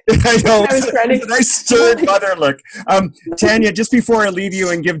look? I know. It's a nice stern mother look. Tanya, just before I leave you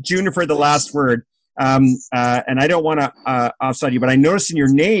and give Juniper the last word, and I don't want to offside you, but I noticed in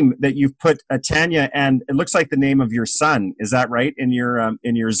your name that you've put Tanya, and it looks like the name of your son. Is that right in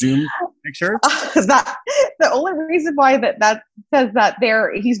your Zoom picture? The only reason why that says that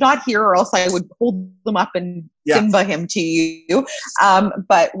there, he's not here, or else I would hold them up and Simba him to you.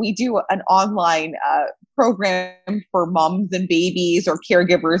 But we do an online program for moms and babies, or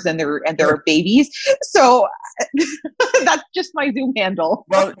caregivers and their babies. So that's just my Zoom handle.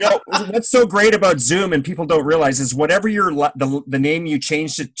 Well, no, what's so great about Zoom, and people don't realize, is whatever the name you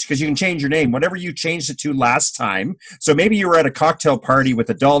changed it, because you can change your name, whatever you changed it to last time. So maybe you were at a cocktail party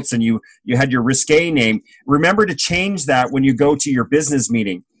with adults and you had your risque name. Remember to change that when you go to your business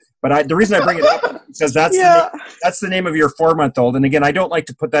meeting. But the reason I bring it up is because that's the name of your 4-month-old. And again, I don't like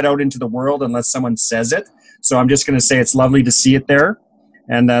to put that out into the world unless someone says it. So I'm just going to say it's lovely to see it there.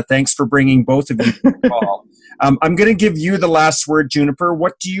 And thanks for bringing both of you to the call. I'm going to give you the last word, Juniper.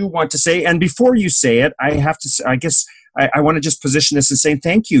 What do you want to say? And before you say it, I have to say, I guess I want to just position this and say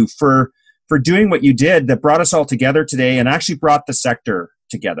thank you for doing what you did that brought us all together today and actually brought the sector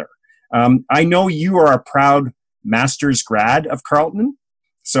together. I know you are a proud master's grad of Carleton.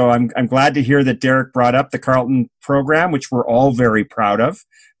 So I'm glad to hear that Derek brought up the Carleton program, which we're all very proud of,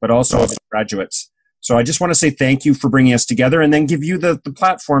 but also of the graduates. So I just want to say thank you for bringing us together, and then give you the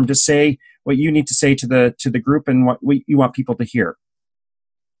platform to say what you need to say to the group and what you want people to hear.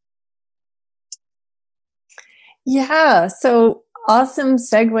 Yeah, so awesome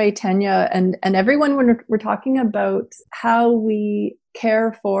segue, Tanya, and everyone, when we're talking about how we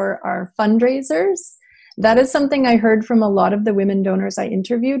care for our fundraisers. That is something I heard from a lot of the women donors I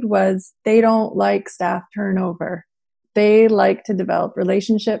interviewed, was they don't like staff turnover. They like to develop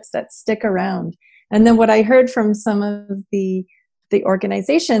relationships that stick around. And then what I heard from some of the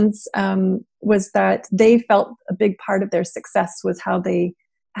organizations was that they felt a big part of their success was how they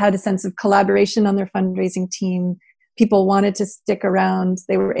had a sense of collaboration on their fundraising team. People wanted to stick around.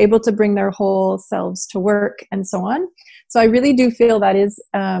 They were able to bring their whole selves to work, and so on. So I really do feel that is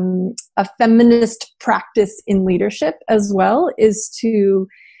a feminist practice in leadership as well, is to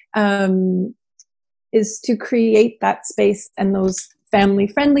create that space and those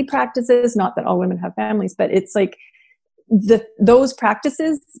family-friendly practices. Not that all women have families, but it's like those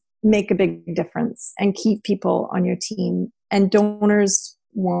practices make a big difference and keep people on your team. And donors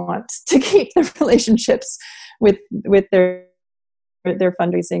want to keep their relationships with their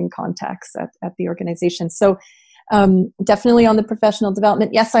fundraising contacts at the organization. So definitely on the professional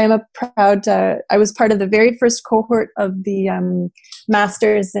development. Yes, I am a proud, I was part of the very first cohort of the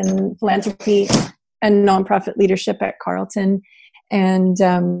Masters in Philanthropy and Nonprofit Leadership at Carleton. And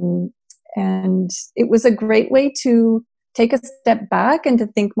it was a great way to take a step back and to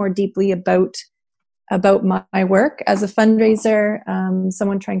think more deeply about my work as a fundraiser,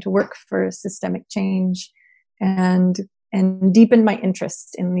 someone trying to work for systemic change. and deepened my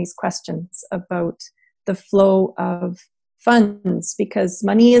interest in these questions about the flow of funds, because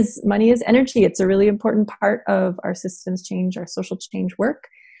money is energy. It's a really important part of our systems change, our social change work.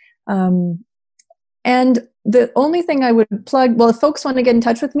 And the only thing I would plug, well, if folks want to get in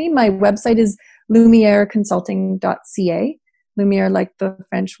touch with me, my website is lumiereconsulting.ca. Lumiere, like the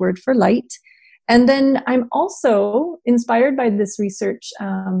French word for light. And then I'm also, inspired by this research,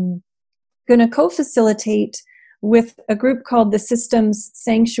 going to co-facilitate with a group called the Systems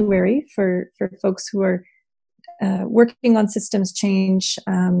Sanctuary for folks who are working on systems change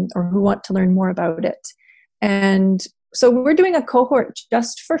or who want to learn more about it. And so we're doing a cohort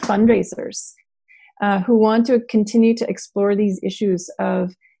just for fundraisers who want to continue to explore these issues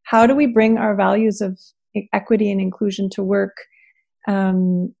of how do we bring our values of equity and inclusion to work,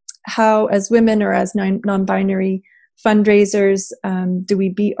 how as women or as non-binary fundraisers do we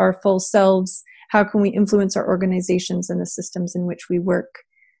be our full selves, how can we influence our organizations and the systems in which we work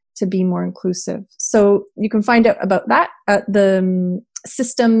to be more inclusive. So you can find out about that at the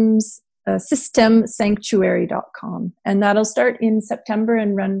systemsanctuary.com, and that'll start in September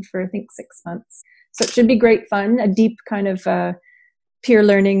and run for I think 6 months. So it should be great fun, a deep kind of peer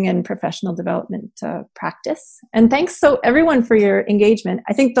learning and professional development practice. And thanks so everyone for your engagement.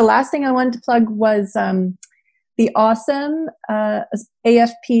 I think the last thing I wanted to plug was the awesome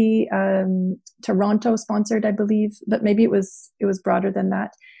AFP Toronto sponsored, I believe, but maybe it was broader than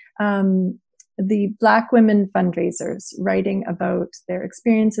that. The Black Women Fundraisers writing about their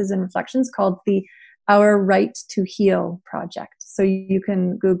experiences and reflections, called the Our Right to Heal Project. So you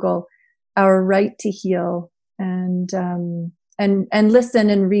can Google Our Right to Heal and listen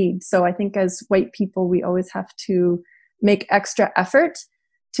and read. So I think as white people, we always have to make extra effort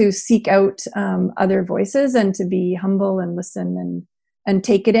to seek out other voices and to be humble and listen and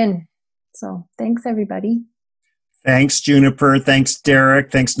take it in. So thanks, everybody. Thanks, Juniper. Thanks,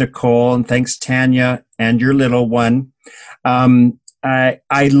 Derek. Thanks, Nicole. And thanks, Tanya, and your little one. I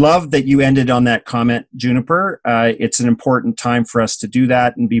love that you ended on that comment, Juniper. It's an important time for us to do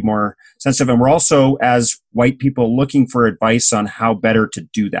that and be more sensitive. And we're also, as white people, looking for advice on how better to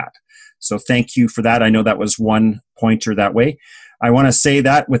do that. So thank you for that. I know that was one pointer that way. I want to say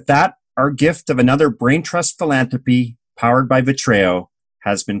that with that, our gift of another Brain Trust Philanthropy powered by Vitreo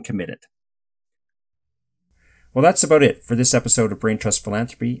has been committed. Well, that's about it for this episode of Brain Trust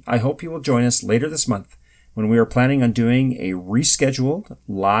Philanthropy. I hope you will join us later this month when we are planning on doing a rescheduled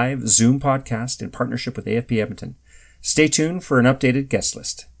live Zoom podcast in partnership with AFP Edmonton. Stay tuned for an updated guest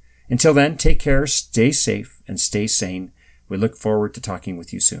list. Until then, take care, stay safe, and stay sane. We look forward to talking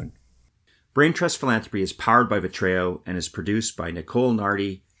with you soon. Brain Trust Philanthropy is powered by Vitreo and is produced by Nicole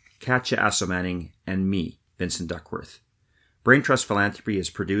Nardi, Katja Asselmanning, and me, Vincent Duckworth. Brain Trust Philanthropy is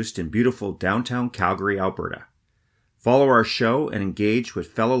produced in beautiful downtown Calgary, Alberta. Follow our show and engage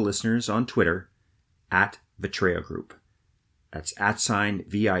with fellow listeners on Twitter at Vitreo Group. That's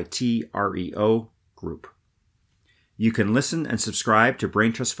 @VITREO Group. You can listen and subscribe to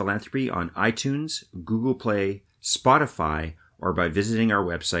Brain Trust Philanthropy on iTunes, Google Play, Spotify, or by visiting our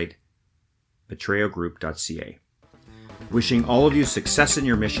website, vitreogroup.ca. Wishing all of you success in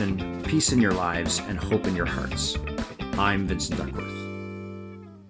your mission, peace in your lives, and hope in your hearts. I'm Vincent Duckworth.